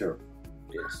picture.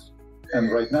 Yes.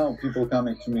 And right now, people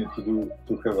coming to me to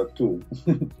have a tool.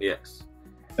 Yes.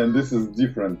 And this is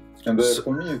different. And So-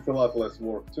 for me, it's a lot less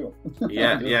work too.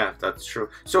 Yeah, that's true.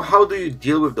 So how do you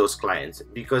deal with those clients?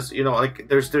 Because like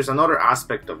there's another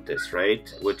aspect of this, right?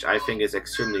 Which I think is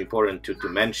extremely important to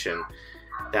mention,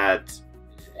 that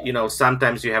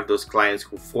sometimes you have those clients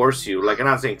who force you, like, I'm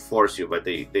not saying force you, but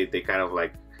they kind of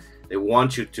like, they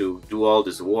want you to do all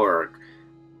this work,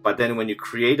 but then when you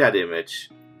create that image,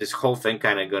 this whole thing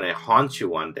kind of gonna haunt you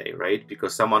one day, right?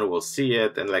 Because someone will see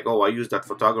it and like, oh, I used that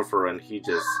photographer and he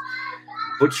just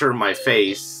butchered my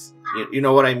face. You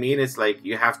know what I mean? It's like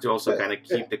you have to also kind of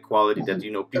keep the quality that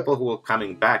people who are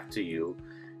coming back to you,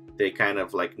 they kind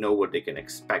of like know what they can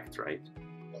expect, right?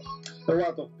 A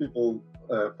lot of people,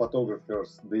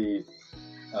 photographers, they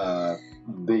I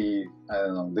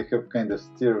don't know, they have kind of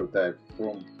stereotype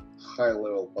from high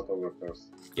level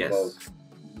photographers. Yes. About,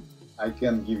 I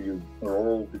can give you a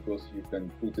role because you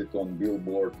can put it on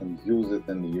billboard and use it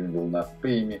and you will not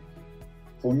pay me.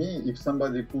 For me, if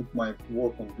somebody put my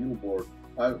work on billboard,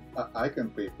 I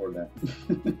can pay for that.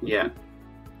 Yeah.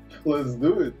 Let's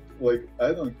do it. Like,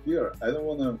 I don't care. I don't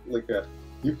want to, like,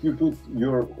 if you put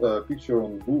your picture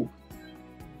on book,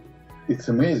 it's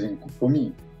amazing for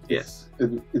me. Yes.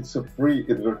 It's a free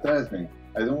advertisement.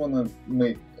 I don't want to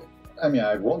make, I mean,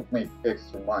 I won't make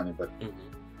extra money, but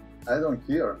I don't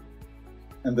care.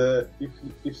 And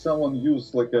if someone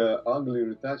use like a ugly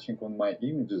retouching on my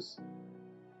images,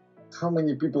 how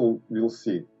many people will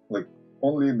see it? Like,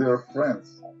 only their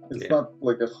friends. It's not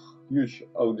like a huge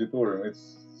auditorium.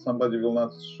 It's somebody will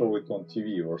not show it on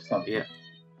TV or something. Yeah.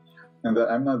 And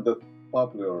I'm not that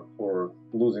popular for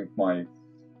losing my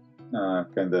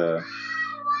kind of.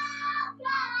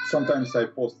 Sometimes I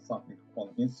post something on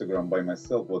Instagram by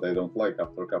myself what I don't like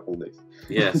after a couple of days.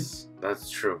 Yes, that's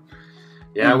true.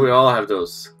 Yeah, we all have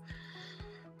those.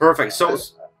 Perfect. So,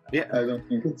 yeah. I don't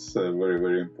think it's very,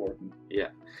 very important. Yeah.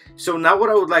 So now what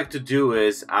I would like to do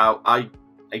is I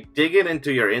dig it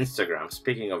into your Instagram,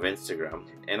 speaking of Instagram,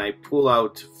 and I pull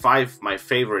out 5 my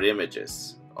favorite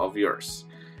images of yours.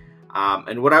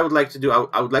 And what I would like to do,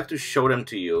 I would like to show them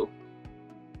to you.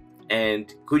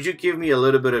 And could you give me a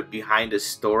little bit of behind the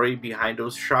story behind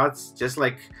those shots? Just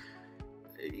like,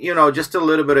 just a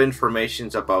little bit of information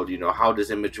about, how this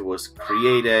image was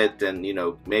created and,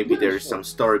 maybe there's some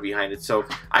story behind it. So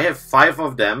I have 5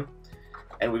 of them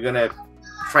and we're going to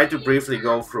try to briefly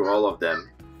go through all of them.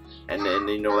 And then,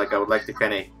 like I would like to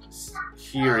kind of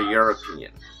hear your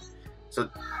opinion. So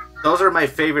those are my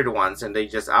favorite ones and they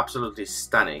just absolutely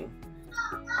stunning.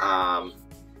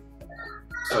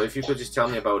 So if you could just tell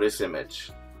me about this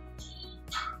image.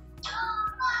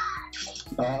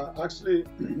 Actually,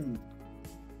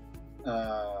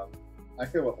 I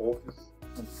have an office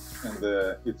and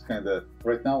it's kind of,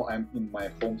 right now I'm in my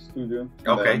home studio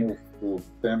and I moved to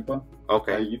Tampa.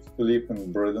 Okay. I used to live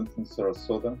in Bradenton,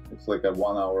 Sarasota. It's like a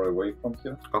 1 hour away from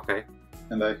here. Okay.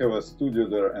 And I have a studio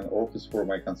there and office for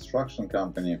my construction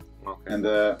company. Okay. And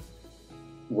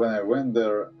when I went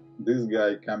there, this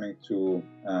guy coming to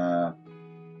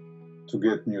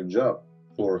get new job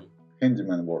for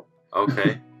handyman work.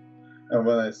 Okay. And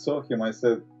when I saw him, I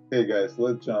said, "Hey guys,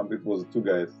 let's jump." It was 2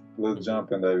 guys. Let's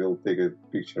jump and I will take a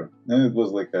picture. And it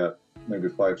was like maybe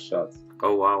 5 shots.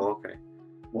 Oh wow, okay.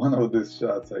 One of these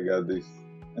shots, I got this,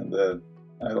 and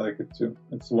I like it too.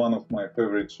 It's one of my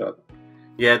favorite shots.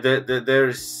 Yeah,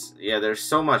 there's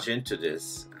so much into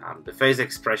this. The face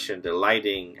expression, the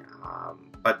lighting,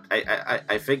 but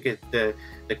I think the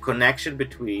connection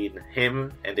between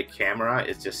him and the camera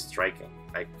is just striking.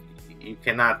 Like you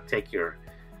cannot take your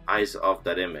eyes off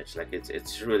that image. Like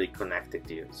it's really connected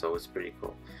to you, so it's pretty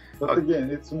cool. But again,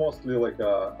 it's mostly like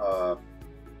a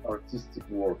artistic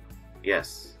work.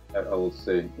 Yes, I would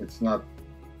say it's not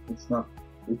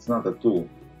a tool,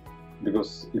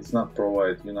 because it's not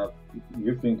provide.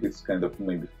 You think it's kind of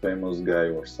maybe famous guy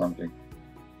or something,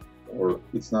 or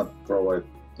it's not provide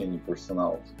any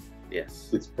personality. Yes,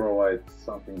 It's provide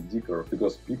something deeper,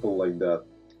 because people like that,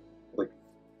 like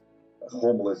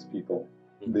homeless people,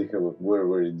 they have a very,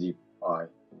 very deep eye.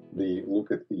 They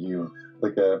look at you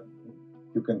like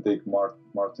you can take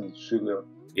Martin Schiller.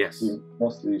 yes, He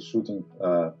mostly shooting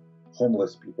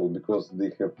homeless people because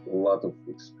they have a lot of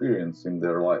experience in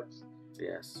their lives.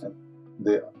 Yes. And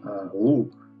they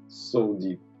look so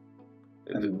deep,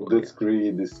 and that's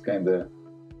create this kind of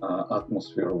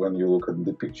atmosphere when you look at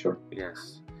the picture.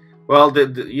 Yes. Well,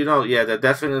 you know, yeah, that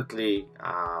definitely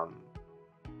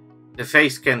the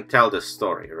face can tell the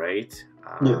story, right?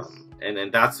 Yes.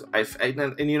 And that's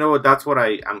and you know what? That's what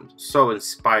I'm so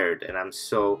inspired, and I'm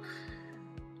so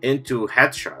into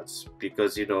headshots,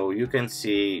 because you know you can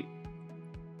see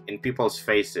in people's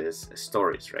faces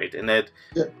stories, right? And that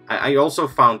I also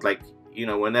found, like, you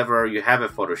know, whenever you have a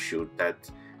photo shoot, that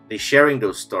they're sharing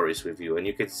those stories with you, and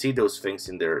you can see those things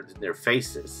in their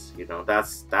faces. You know,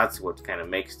 that's what kind of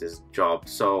makes this job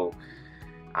so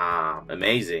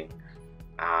amazing.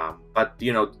 But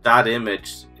you know, that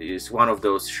image is one of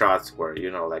those shots where,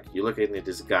 you know, like, you look at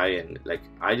this guy and like,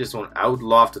 I would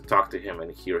love to talk to him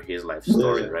and hear his life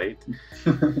story, right?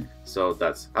 So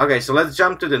that's okay. So let's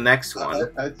jump to the next one.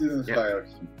 I didn't hire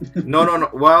him. No.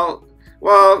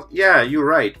 Well, yeah, you're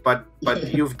right. But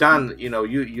you've done, you know,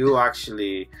 you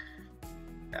actually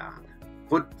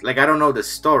put, like, I don't know the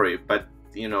story, but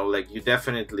you know, like, you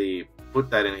definitely put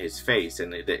that in his face,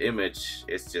 and the image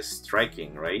is just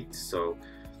striking, right? So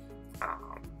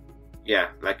yeah,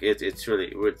 like it's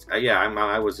really, yeah,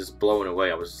 I was just blown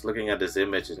away. I was just looking at this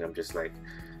image and I'm just like,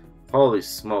 holy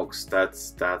smokes,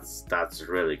 that's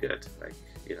really good. Like,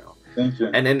 you know. Thank you.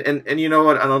 And you know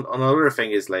what, another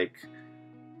thing is, like,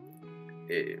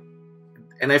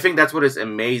 and I think that's what is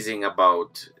amazing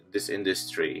about this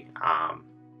industry,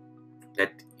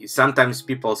 that sometimes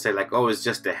people say, like, oh, it's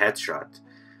just a headshot.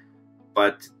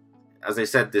 But as I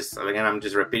said this, again, I'm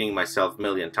just repeating myself a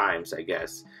million times, I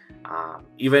guess.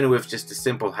 Even with just a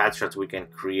simple headshot, we can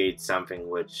create something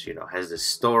which, you know, has the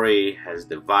story, has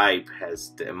the vibe,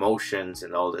 has the emotions,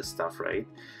 and all this stuff, right?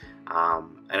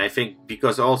 And I think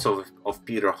because also of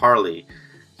Peter Harley,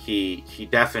 he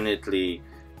definitely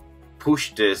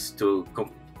pushed this to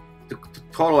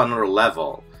total another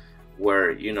level,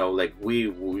 where, you know, like,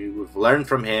 we've learned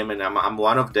from him, and I'm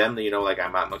one of them. You know, like,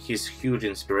 I'm his huge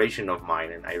inspiration of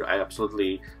mine, and I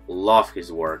absolutely love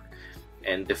his work.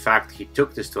 And the fact he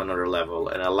took this to another level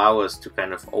and allow us to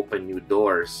kind of open new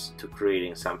doors to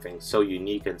creating something so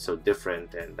unique and so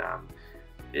different, and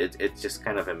it's just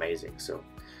kind of amazing. So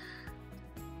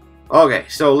okay,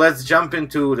 so let's jump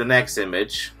into the next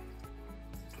image.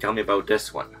 Tell me about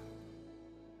this one.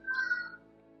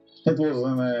 It was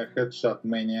in a Headshot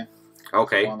Mania.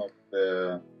 Okay. One of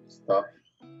the stuff.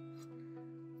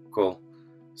 Cool.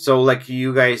 So, like,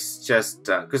 you guys just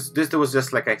because this was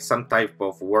just like some type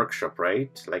of workshop,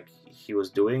 right? Like, he was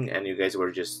doing, and you guys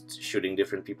were just shooting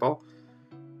different people.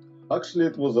 Actually,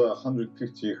 it was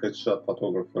 150 headshot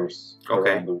photographers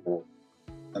around the world,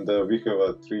 and we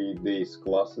have 3 days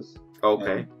classes.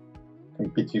 Okay.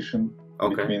 Competition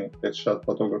between headshot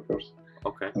photographers.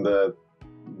 Okay. And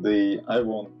I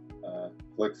won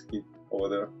Flex Kit over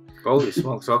there. Holy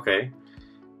smokes! Okay.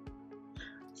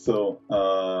 So.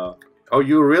 Oh,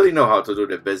 you really know how to do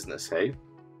the business, hey?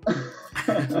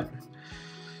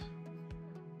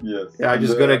 Yes. Yeah, I'm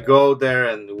just gonna go there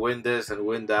and win this and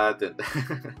win that, and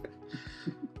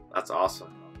that's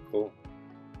awesome. Cool.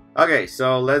 Okay,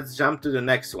 so let's jump to the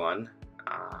next one.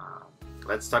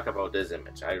 Let's talk about this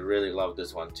image. I really love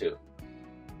this one too.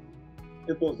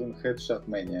 It was in Headshot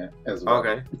Mania as well.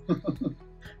 Okay.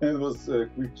 And it was a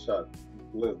quick shot,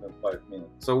 less than 5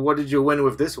 minutes. So what did you win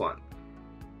with this one?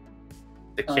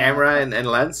 The camera and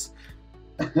lens?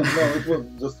 No, it was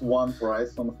just one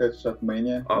prize on Headshot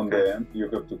Mania. Okay. On the end, you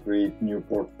have to create new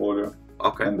portfolio.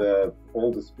 Okay. And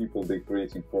all these people, they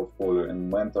creating portfolio, and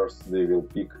mentors, they will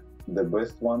pick the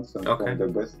best ones, and from the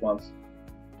best ones,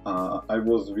 I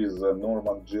was with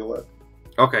Norman Gillette.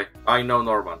 Okay, I know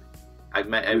Norman. I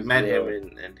met him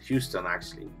in Houston,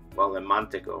 actually. Well, in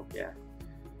Montego, yeah.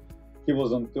 He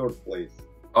was on 3rd place.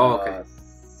 Oh, okay.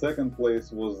 2nd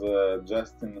place was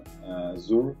Justin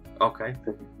Zur. Okay.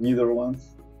 From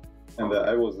Netherlands, and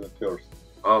I was in 1st.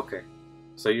 Okay,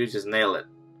 so you just nail it.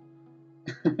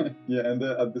 Yeah, and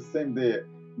at the same day,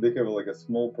 they have like a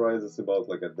small prizes about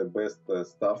like the best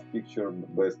staff picture,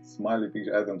 best smiley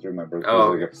picture. I don't remember.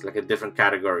 It's like a different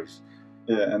categories.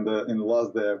 Yeah, and in the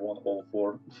last day I won all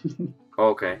 4.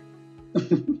 Okay.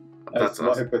 That's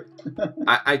awesome.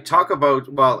 I talk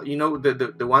about, well, you know,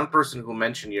 the one person who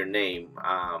mentioned your name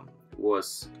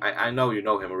was, I know you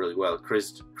know him really well,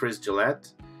 Chris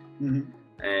Gillette. Mm-hmm.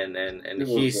 And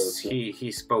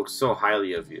he spoke so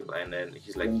highly of you, and then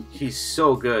he's like, he's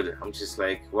so good. I'm just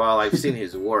like, well, I've seen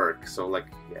his work, so like,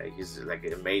 yeah, he's like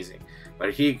amazing.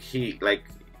 But he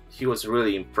was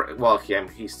really impressed. Well,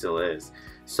 he still is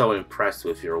so impressed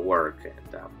with your work,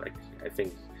 and like, I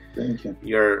think thank you.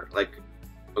 You're like,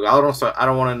 I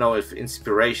don't want to know if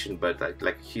inspiration, but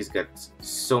like he's got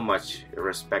so much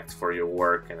respect for your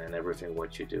work and everything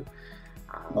what you do.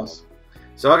 Awesome.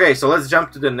 So okay, so let's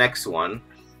jump to the next one.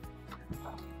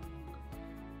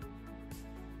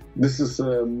 This is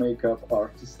a makeup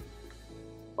artist.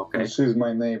 Okay. She's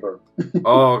my neighbor.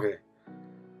 Oh, okay.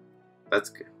 That's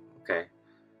good. Okay.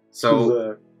 So she's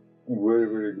a very,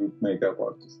 very good makeup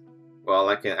artist. well,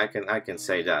 I can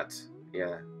say that.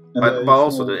 Yeah. And But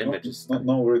also the images.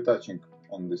 No retouching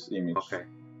on this image. Okay.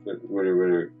 Very,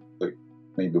 very, like,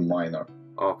 maybe minor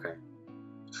Okay.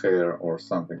 hair or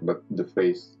something, but the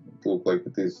face look like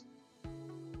it is.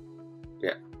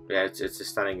 Yeah, it's a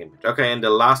stunning image. Okay, and the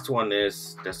last one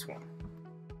is this one.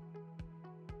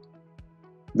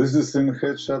 This is in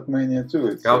Headshot Mania too.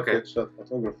 It's Okay. a headshot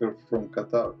photographer from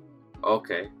Qatar.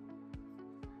 Okay.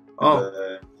 Oh,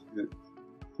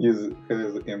 He has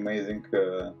amazing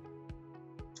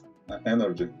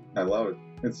energy. I love it.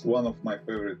 It's one of my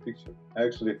favorite pictures. I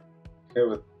actually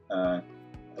have it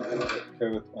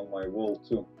on my wall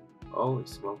too. holy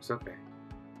smokes. Okay.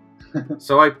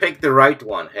 So I picked the right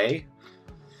one, hey?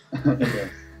 Yes.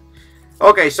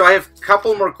 Okay, so I have a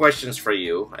couple more questions for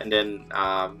you, and then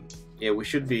yeah, we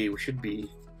should be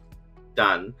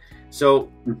done. So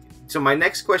my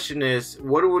next question is,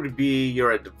 what would be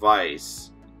your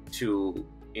advice to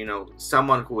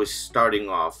someone who is starting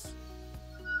off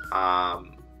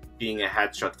being a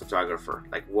headshot photographer?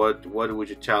 Like, what would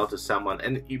you tell to someone?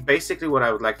 And basically, what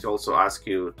I would like to also ask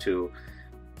you to,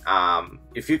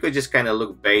 if you could just kind of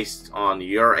look based on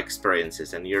your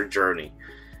experiences and your journey,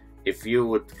 if you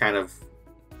would kind of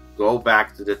go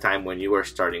back to the time when you were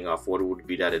starting off, what would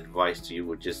be that advice you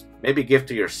would just maybe give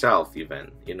to yourself,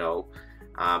 even,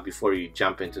 before you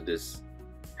jump into this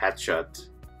headshot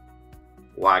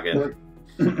wagon?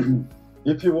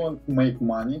 If you want to make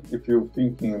money, if you're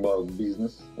thinking about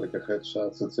business, like a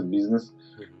headshots, it's a business.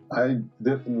 I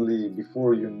definitely,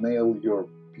 before you nail your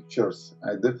pictures,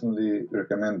 I definitely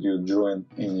recommend you join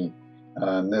any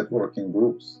networking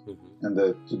groups and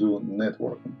to do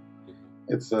networking.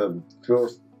 It's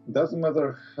first, doesn't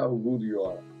matter how good you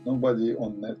are. Nobody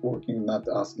on networking not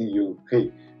asking you,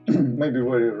 hey, maybe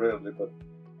very rarely, but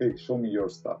hey, show me your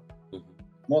stuff.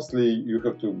 Mostly you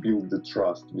have to build the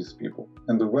trust with people.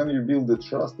 And when you build the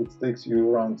trust, it takes you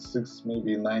around 6,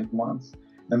 maybe 9 months.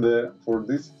 And for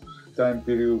this time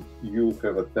period, you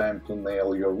have a time to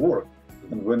nail your work.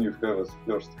 And when you have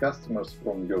first customers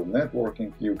from your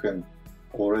networking, you can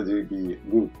already be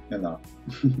good enough.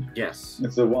 Yes.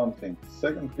 It's a one thing.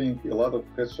 Second thing, a lot of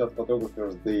headshot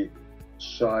photographers, they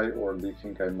shy or they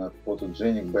think I'm not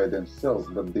photogenic by themselves,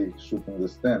 but they should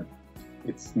understand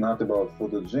it's not about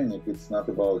photogenic, it's not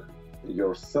about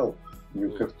yourself. You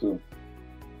have to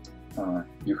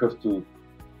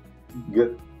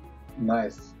get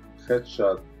nice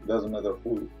headshot, doesn't matter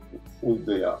who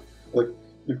they are. Like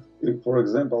if for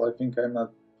example I think I'm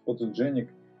not photogenic,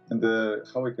 and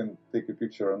how I can take a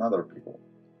picture on other people.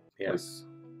 Yes.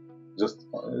 Like, just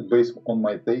based on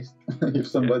my taste. If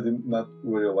somebody not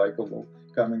very likable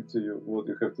coming to you, what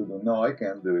you have to do? No, I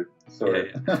can't do it.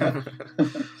 Sorry. Yeah.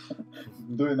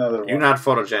 Do another one. You're not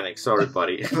photogenic, sorry,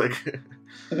 buddy.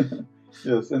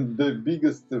 Yes, and the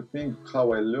biggest thing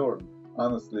how I learned,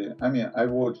 honestly, I mean, I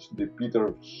watched the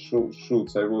Peter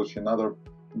shoots, I watched another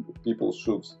people's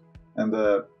shoots, and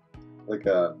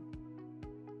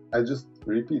I just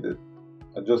repeat it.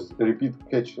 I just repeat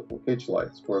catch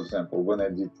lights, for example. When I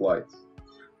did lights,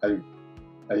 I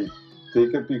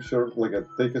take a picture, like I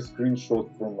take a screenshot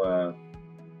from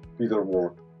Peter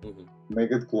work,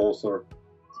 make it closer,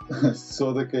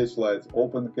 saw the catch lights,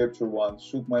 open capture one,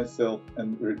 shoot myself,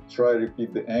 and try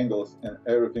repeat the angles and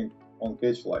everything on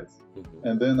catch lights.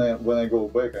 And then when I go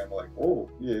back, I'm like, oh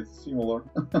yeah, it's similar.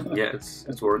 Yeah,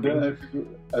 it's working. Then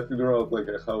I figure out like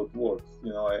how it works.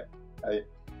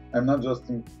 I'm not just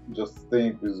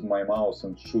staying with my mouse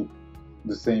and shoot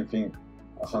the same thing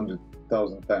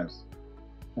 100,000 times.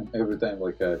 And every time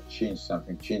like I change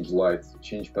something, change lights,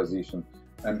 change position.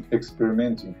 I'm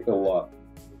experimenting a lot.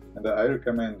 And I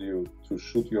recommend you to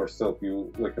shoot yourself,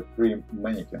 you like a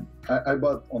pre-mannequin.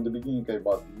 On the beginning I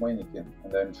bought mannequin,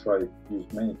 and I'm trying to use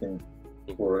mannequin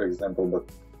for example, but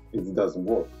it doesn't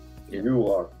work. Yeah. You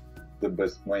are the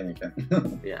best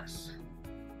mannequin. Yes.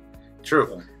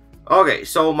 True. Okay,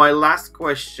 so my last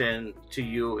question to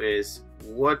you is,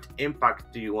 what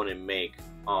impact do you want to make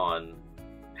on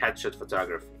headshot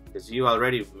photography? Because you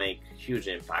already make huge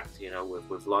impact,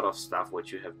 with a lot of stuff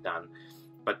what you have done.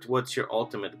 But what's your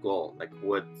ultimate goal? Like,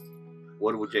 what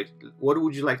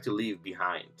would you like to leave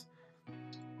behind?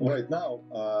 Right now,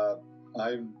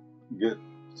 I get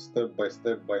step by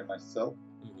step by myself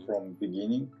from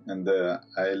beginning, and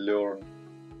I learn.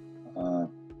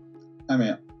 I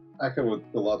mean, I have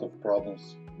a lot of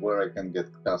problems where I can get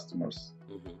customers.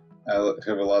 Mhm. I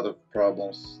have a lot of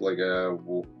problems like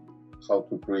how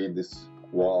to create this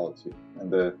quality,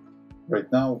 and right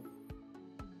now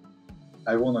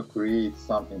I want to create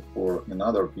something for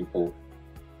another people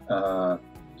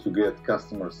to get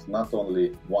customers, not only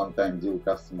one-time deal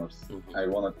customers. Mhm. I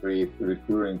want to create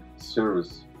recurring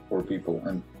service for people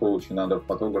and coach other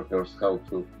photographers how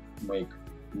to make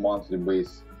monthly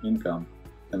base income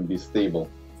and be stable.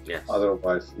 Yes.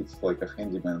 Otherwise, it's like a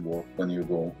handyman work when you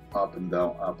go up and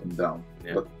down, up and down.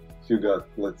 Yeah. But if you got,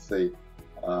 let's say,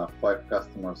 5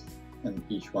 customers and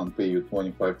each one pay you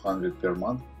 $2,500 per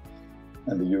month,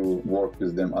 and you work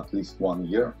with them at least 1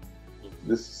 year,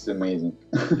 this is amazing.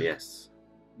 Yes.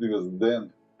 Because then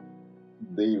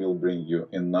they will bring you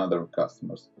another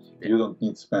customers. Yeah. You don't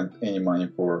need to spend any money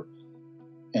for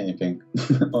anything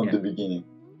on Yeah. the beginning.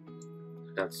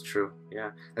 That's true.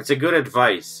 Yeah, that's a good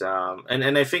advice.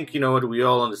 And I think, you know what, we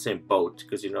all on the same boat,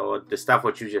 because, you know what, the stuff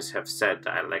what you just have said,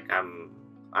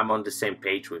 I'm on the same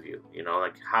page with you. You know,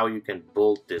 like how you can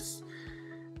build the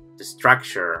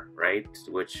structure, right,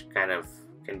 which kind of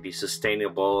can be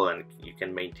sustainable, and you can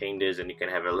maintain this, and you can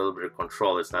have a little bit of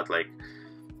control. It's not like,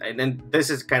 and then this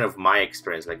is kind of my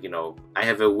experience. Like, you know, I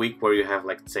have a week where you have,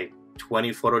 like, say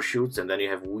 20 photo shoots, and then you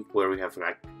have a week where we have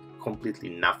like completely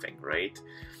nothing, right?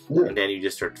 Yeah. And then you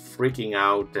just start freaking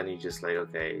out, and you just like,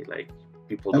 okay, like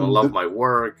people don't love my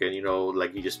work, and, you know,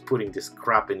 like you're just putting this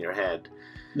crap in your head.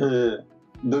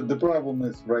 The problem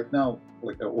is right now,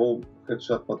 like all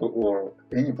headshot or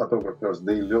any photographers,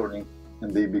 they learning and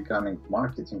they becoming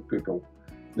marketing people,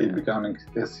 they becoming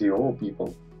SEO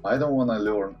people. I don't want to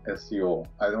learn SEO.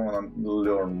 I don't want to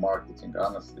learn marketing,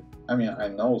 honestly. I mean, I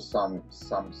know some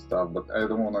stuff, but I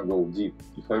don't want to go deep.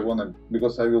 If I want to,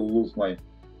 because I will lose my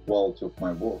quality of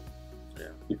my work.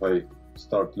 Yeah. If I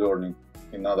start learning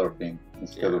another thing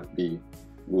instead of be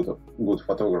good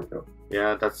photographer.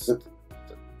 Yeah, that's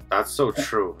so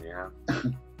true. Yeah.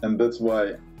 And that's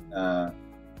why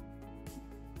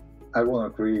I want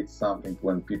to create something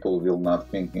when people will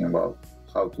not thinking about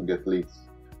how to get leads.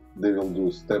 They will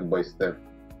do step by step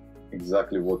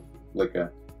exactly what, like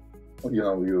a, you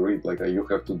know, you read like you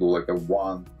have to do like a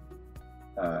 1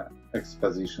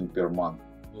 exposition per month.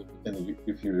 Mm-hmm. And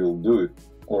if you will do it,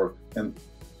 or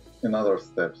in other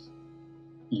steps,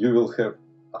 you will have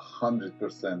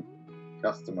 100%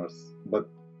 customers. But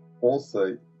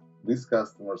also, these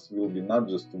customers will be not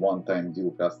just one-time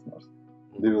deal customers.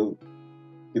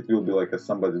 It will be like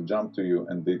somebody jump to you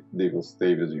and they will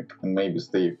stay with you, and maybe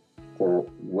stay for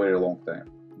a very long time,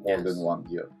 more than 1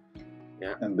 year.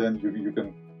 Yeah. And then you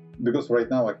can, because right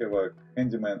now I have a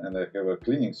handyman and I have a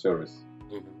cleaning service.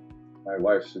 Mm-hmm. My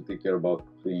wife should take care about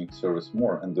cleaning service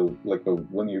more, and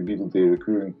when you build the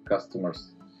recurring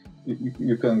customers,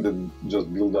 you can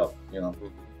just build up, you know.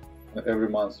 Mm-hmm. Every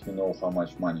month you know how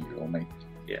much money you will make.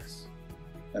 Yes.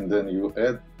 And then you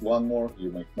add one more, you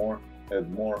make more,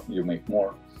 add more, you make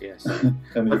more. Yes.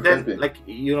 And but then, like,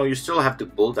 you know, you still have to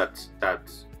build that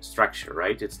structure,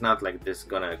 right? It's not like this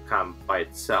gonna come by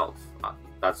itself.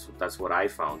 That's what I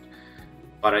found.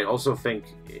 But I also think,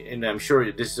 and I'm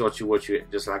sure this is what you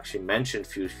just actually mentioned a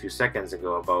few seconds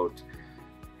ago, about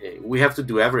we have to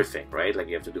do everything, right? Like,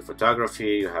 you have to do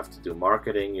photography, you have to do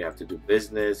marketing, you have to do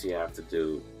business, you have to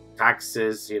do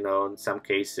taxes, you know, in some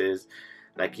cases.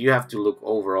 Like, you have to look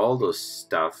over all those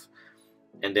stuff.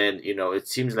 And then, you know, it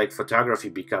seems like photography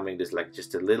becoming this, like,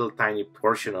 just a little tiny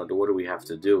portion of what do we have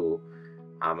to do,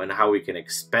 and how we can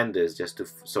expand this just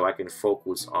so I can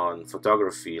focus on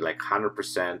photography like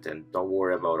 100% and don't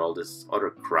worry about all this other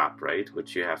crap, right?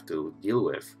 Which you have to deal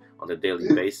with on a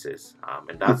daily basis.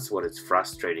 And that's what it's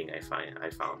frustrating, I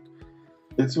found.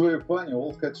 It's very funny.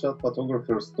 All headshot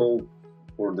photographers told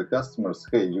for the customers,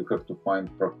 hey, you have to find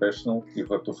professional, you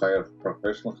have to hire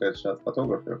professional headshot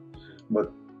photographer.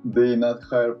 But they not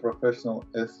hire professional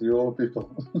SEO people.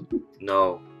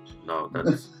 No,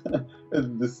 that's it's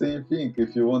the same thing.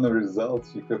 If you want the results,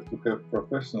 you have to have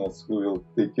professionals who will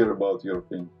take care about your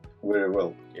thing very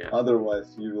well. Yeah.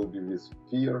 Otherwise, you will be with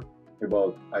fear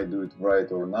about I do it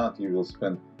right or not. You will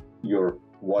spend your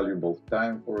valuable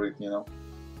time for it. You know.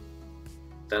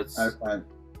 That's.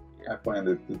 I find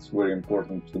that it's very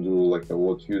important to do like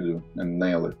what you do and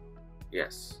nail it.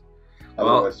 Yes.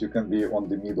 Otherwise, you can be on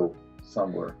the middle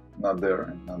somewhere, not there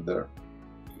and not there.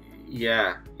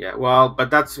 Yeah. Well,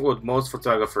 but that's what most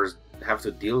photographers have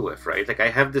to deal with, right? Like, I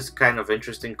have this kind of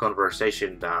interesting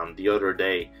conversation the other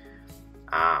day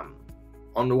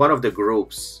on one of the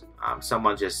groups.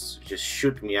 Someone just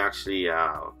shoot me actually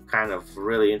kind of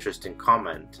really interesting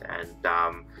comment, and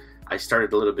I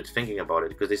started a little bit thinking about it,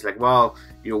 because it's like, well,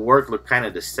 your work look kind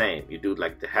of the same. You do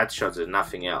like the headshots and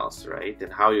nothing else, right?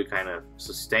 And how you kind of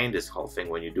sustain this whole thing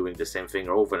when you're doing the same thing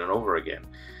over and over again.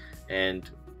 And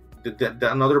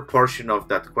another portion of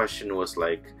that question was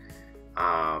like,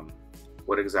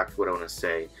 what exactly I want to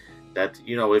say, that,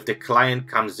 you know, if the client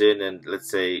comes in and let's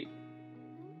say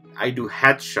I do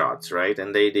headshots, right,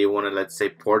 and they want to, let's say,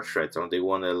 portraits, or they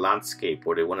want a landscape,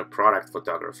 or they want a product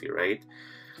photography, right?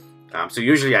 So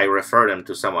usually I refer them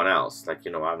to someone else, like,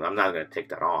 you know, I'm not going to take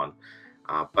that on.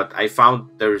 But I found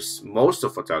there's most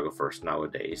of photographers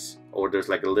nowadays, or there's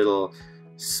like a little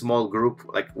small group,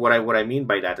 like what I mean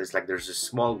by that is like there's a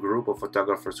small group of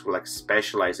photographers who like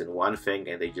specialize in one thing,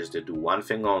 and they do one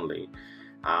thing only,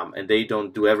 and they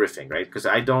don't do everything, right? Because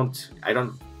I don't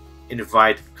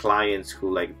invite clients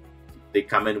who like they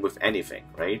come in with anything,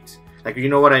 right? Like, you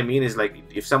know what I mean is like,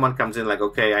 if someone comes in like,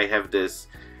 okay, I have this,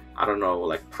 I don't know,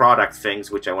 like product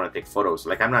things which I want to take photos,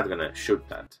 like I'm not gonna shoot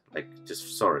that, like,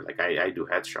 just sorry, like I do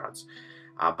headshots.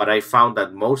 But I found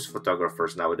that most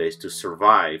photographers nowadays, to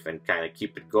survive and kind of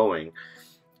keep it going,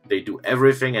 they do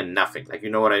everything and nothing. Like, you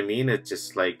know what I mean? It's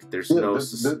just like there's no.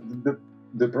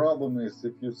 The problem is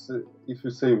if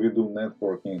you say we do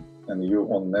networking, and you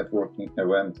on networking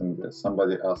event, and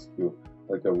somebody asks you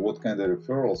like what kind of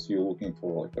referrals you're looking for,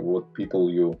 like what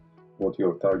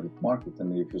your target market,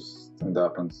 and if you stand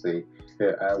up and say,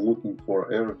 hey, I'm looking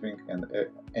for everything and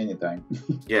anytime,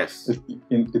 yes,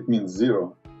 it means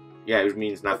zero. Yeah, it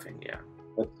means nothing. Yeah.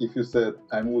 But if you said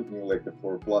I'm looking like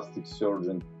for a plastic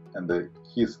surgeon and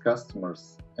his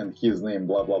customers and his name,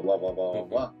 blah blah blah blah blah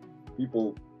blah,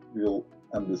 people will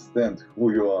understand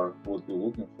who you are, what you're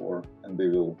looking for, and they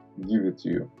will give it to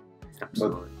you.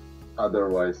 Absolutely. But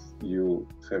otherwise, you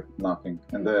have nothing.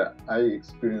 And I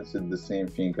experienced the same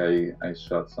thing. I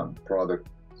shot some product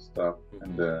stuff,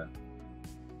 and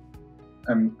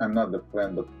I'm not the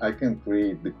fan, but I can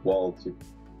create the quality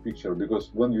picture,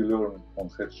 because when you learn on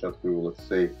headshot crew, let's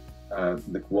say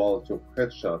the quality of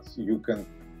headshots,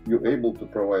 you're able to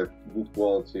provide good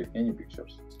quality any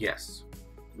pictures. Yes.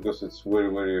 Because it's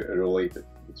very, very related.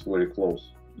 It's very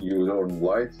close. You learn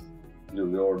lights, you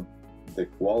learn the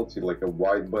quality, like a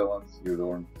white balance. You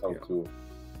learn how to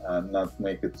not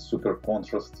make it super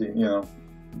contrasty. You know,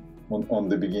 on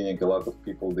the beginning, a lot of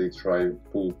people, they try to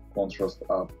pull contrast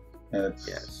up, and it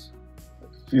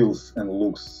feels and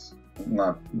looks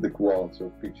not the quality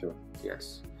of picture.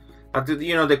 Yes. But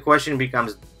you know, the question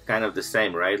becomes kind of the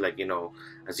same, right? Like, you know,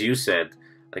 as you said,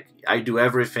 like I do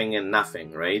everything and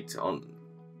nothing, right?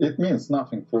 It means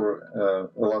nothing for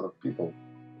a lot of people.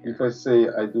 If I say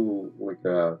I do like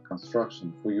a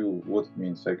construction for you, what it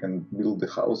means? I can build the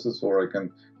houses, or I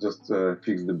can just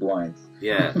fix the blinds.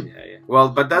 Yeah. Well,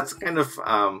 but that's kind of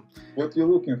what you're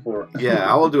looking for.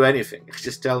 Yeah, I will do anything.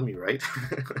 Just tell me, right?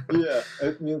 Yeah,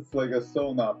 it means like a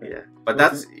so nothing. Yeah, but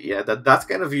that's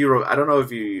kind of Europe. I don't know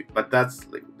if you, but that's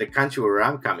like the country where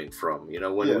I'm coming from. You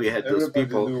know, when we had those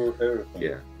people. Do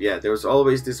everything. Yeah. There was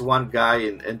always this one guy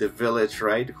in the village,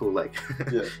 right? Who like,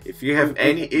 if you have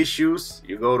any issues,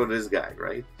 you go to this guy,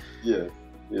 right? Yes.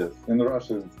 In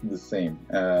Russia, it's the same.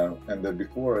 And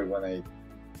before,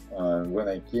 when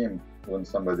I came, when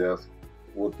somebody asked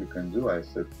what you can do, I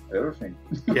said everything.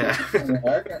 Yeah.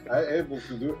 I'm able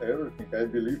to do everything. I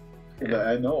believe, and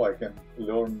I know I can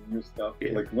learn new stuff.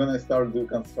 Yeah. Like when I started doing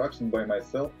construction by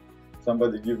myself,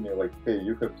 somebody give me like, hey,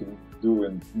 you have to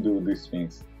do these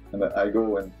things, and I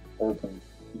go and open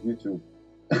YouTube.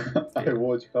 I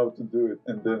watch how to do it,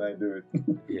 and then I do it.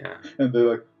 Yeah. And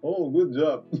they're like, "Oh, good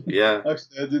job." Yeah.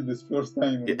 Actually, I did this first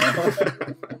time.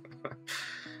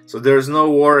 So there's no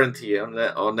warranty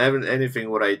on anything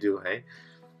what I do, hey?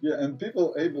 Yeah, and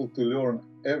people able to learn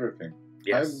everything.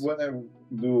 Yes.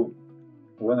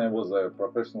 When I was a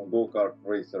professional go-kart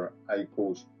racer, I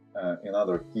coached in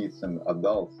other kids and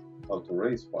adults how to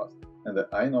race fast, and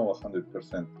I know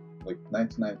 100%, like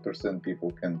 99%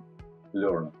 people can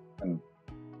learn, and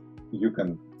you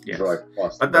can drive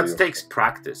fast. But that takes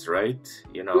practice, right?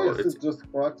 You know, yes, it's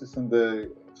just practice and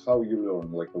how you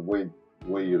learn, like the way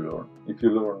you learn. If you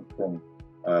learn from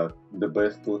the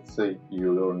best, let's say,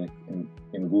 you learn it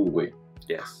in good way.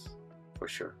 Yes, for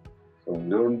sure. So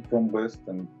learn from best,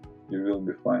 and you will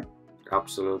be fine.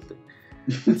 Absolutely.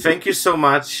 Thank you so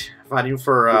much, Vadim,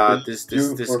 for this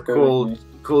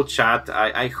cool chat.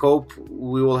 I hope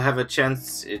we will have a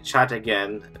chance to chat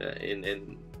again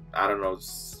in I don't know,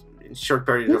 in short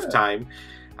period of time.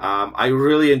 I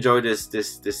really enjoyed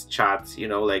this chat. You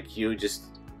know, like you just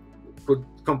put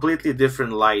completely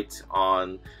different light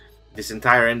on this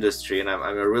entire industry, and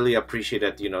I really appreciate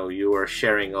that, you know, you are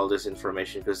sharing all this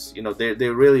information, because, you know,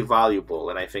 they're really valuable.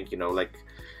 And I think, you know, like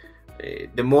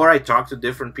the more I talk to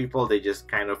different people, they just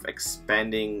kind of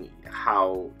expanding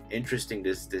how interesting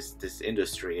this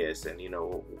industry is, and you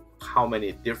know how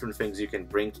many different things you can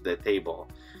bring to the table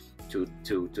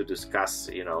to discuss.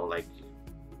 You know, like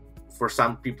for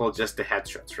some people, just the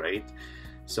headshots, right?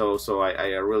 So I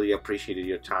really appreciated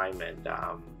your time, and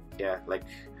yeah, like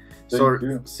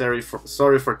sorry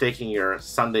for taking your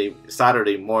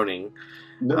Saturday morning.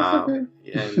 That's okay.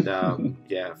 And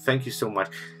yeah, thank you so much.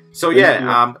 So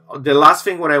yeah, the last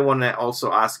thing what I want to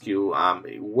also ask you,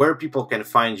 where people can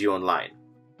find you online.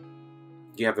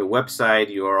 You have a website,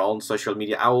 your own social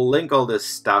media. I will link all this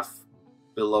stuff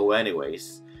below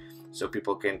anyways, so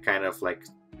people can kind of like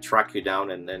track you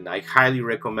down, and I highly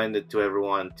recommend it to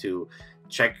everyone to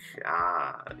check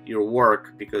your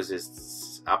work because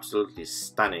it's absolutely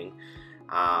stunning.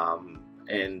 Yeah,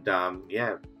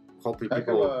 hopefully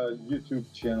people... I have a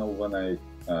YouTube channel when I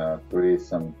create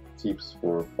some tips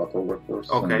for photographers.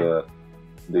 Okay. And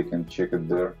they can check it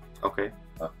there. Okay.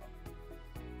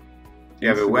 You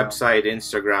have a website,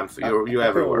 Instagram, you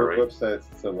everywhere, right? Website,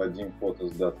 it's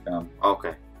vadimfotos.com.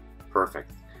 Okay,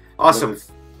 perfect, awesome.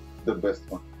 The best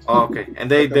one. Okay,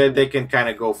 and they can kind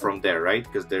of go from there, right?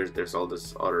 Because there's all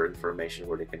this other information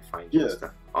where they can find you and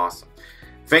stuff. Awesome.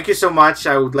 Thank you so much.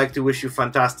 I would like to wish you a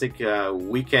fantastic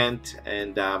weekend,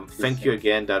 and thank you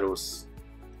again. That was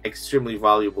extremely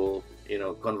valuable, you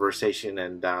know, conversation,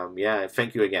 and yeah,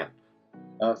 thank you again.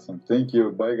 Awesome. Thank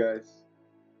you. Bye, guys.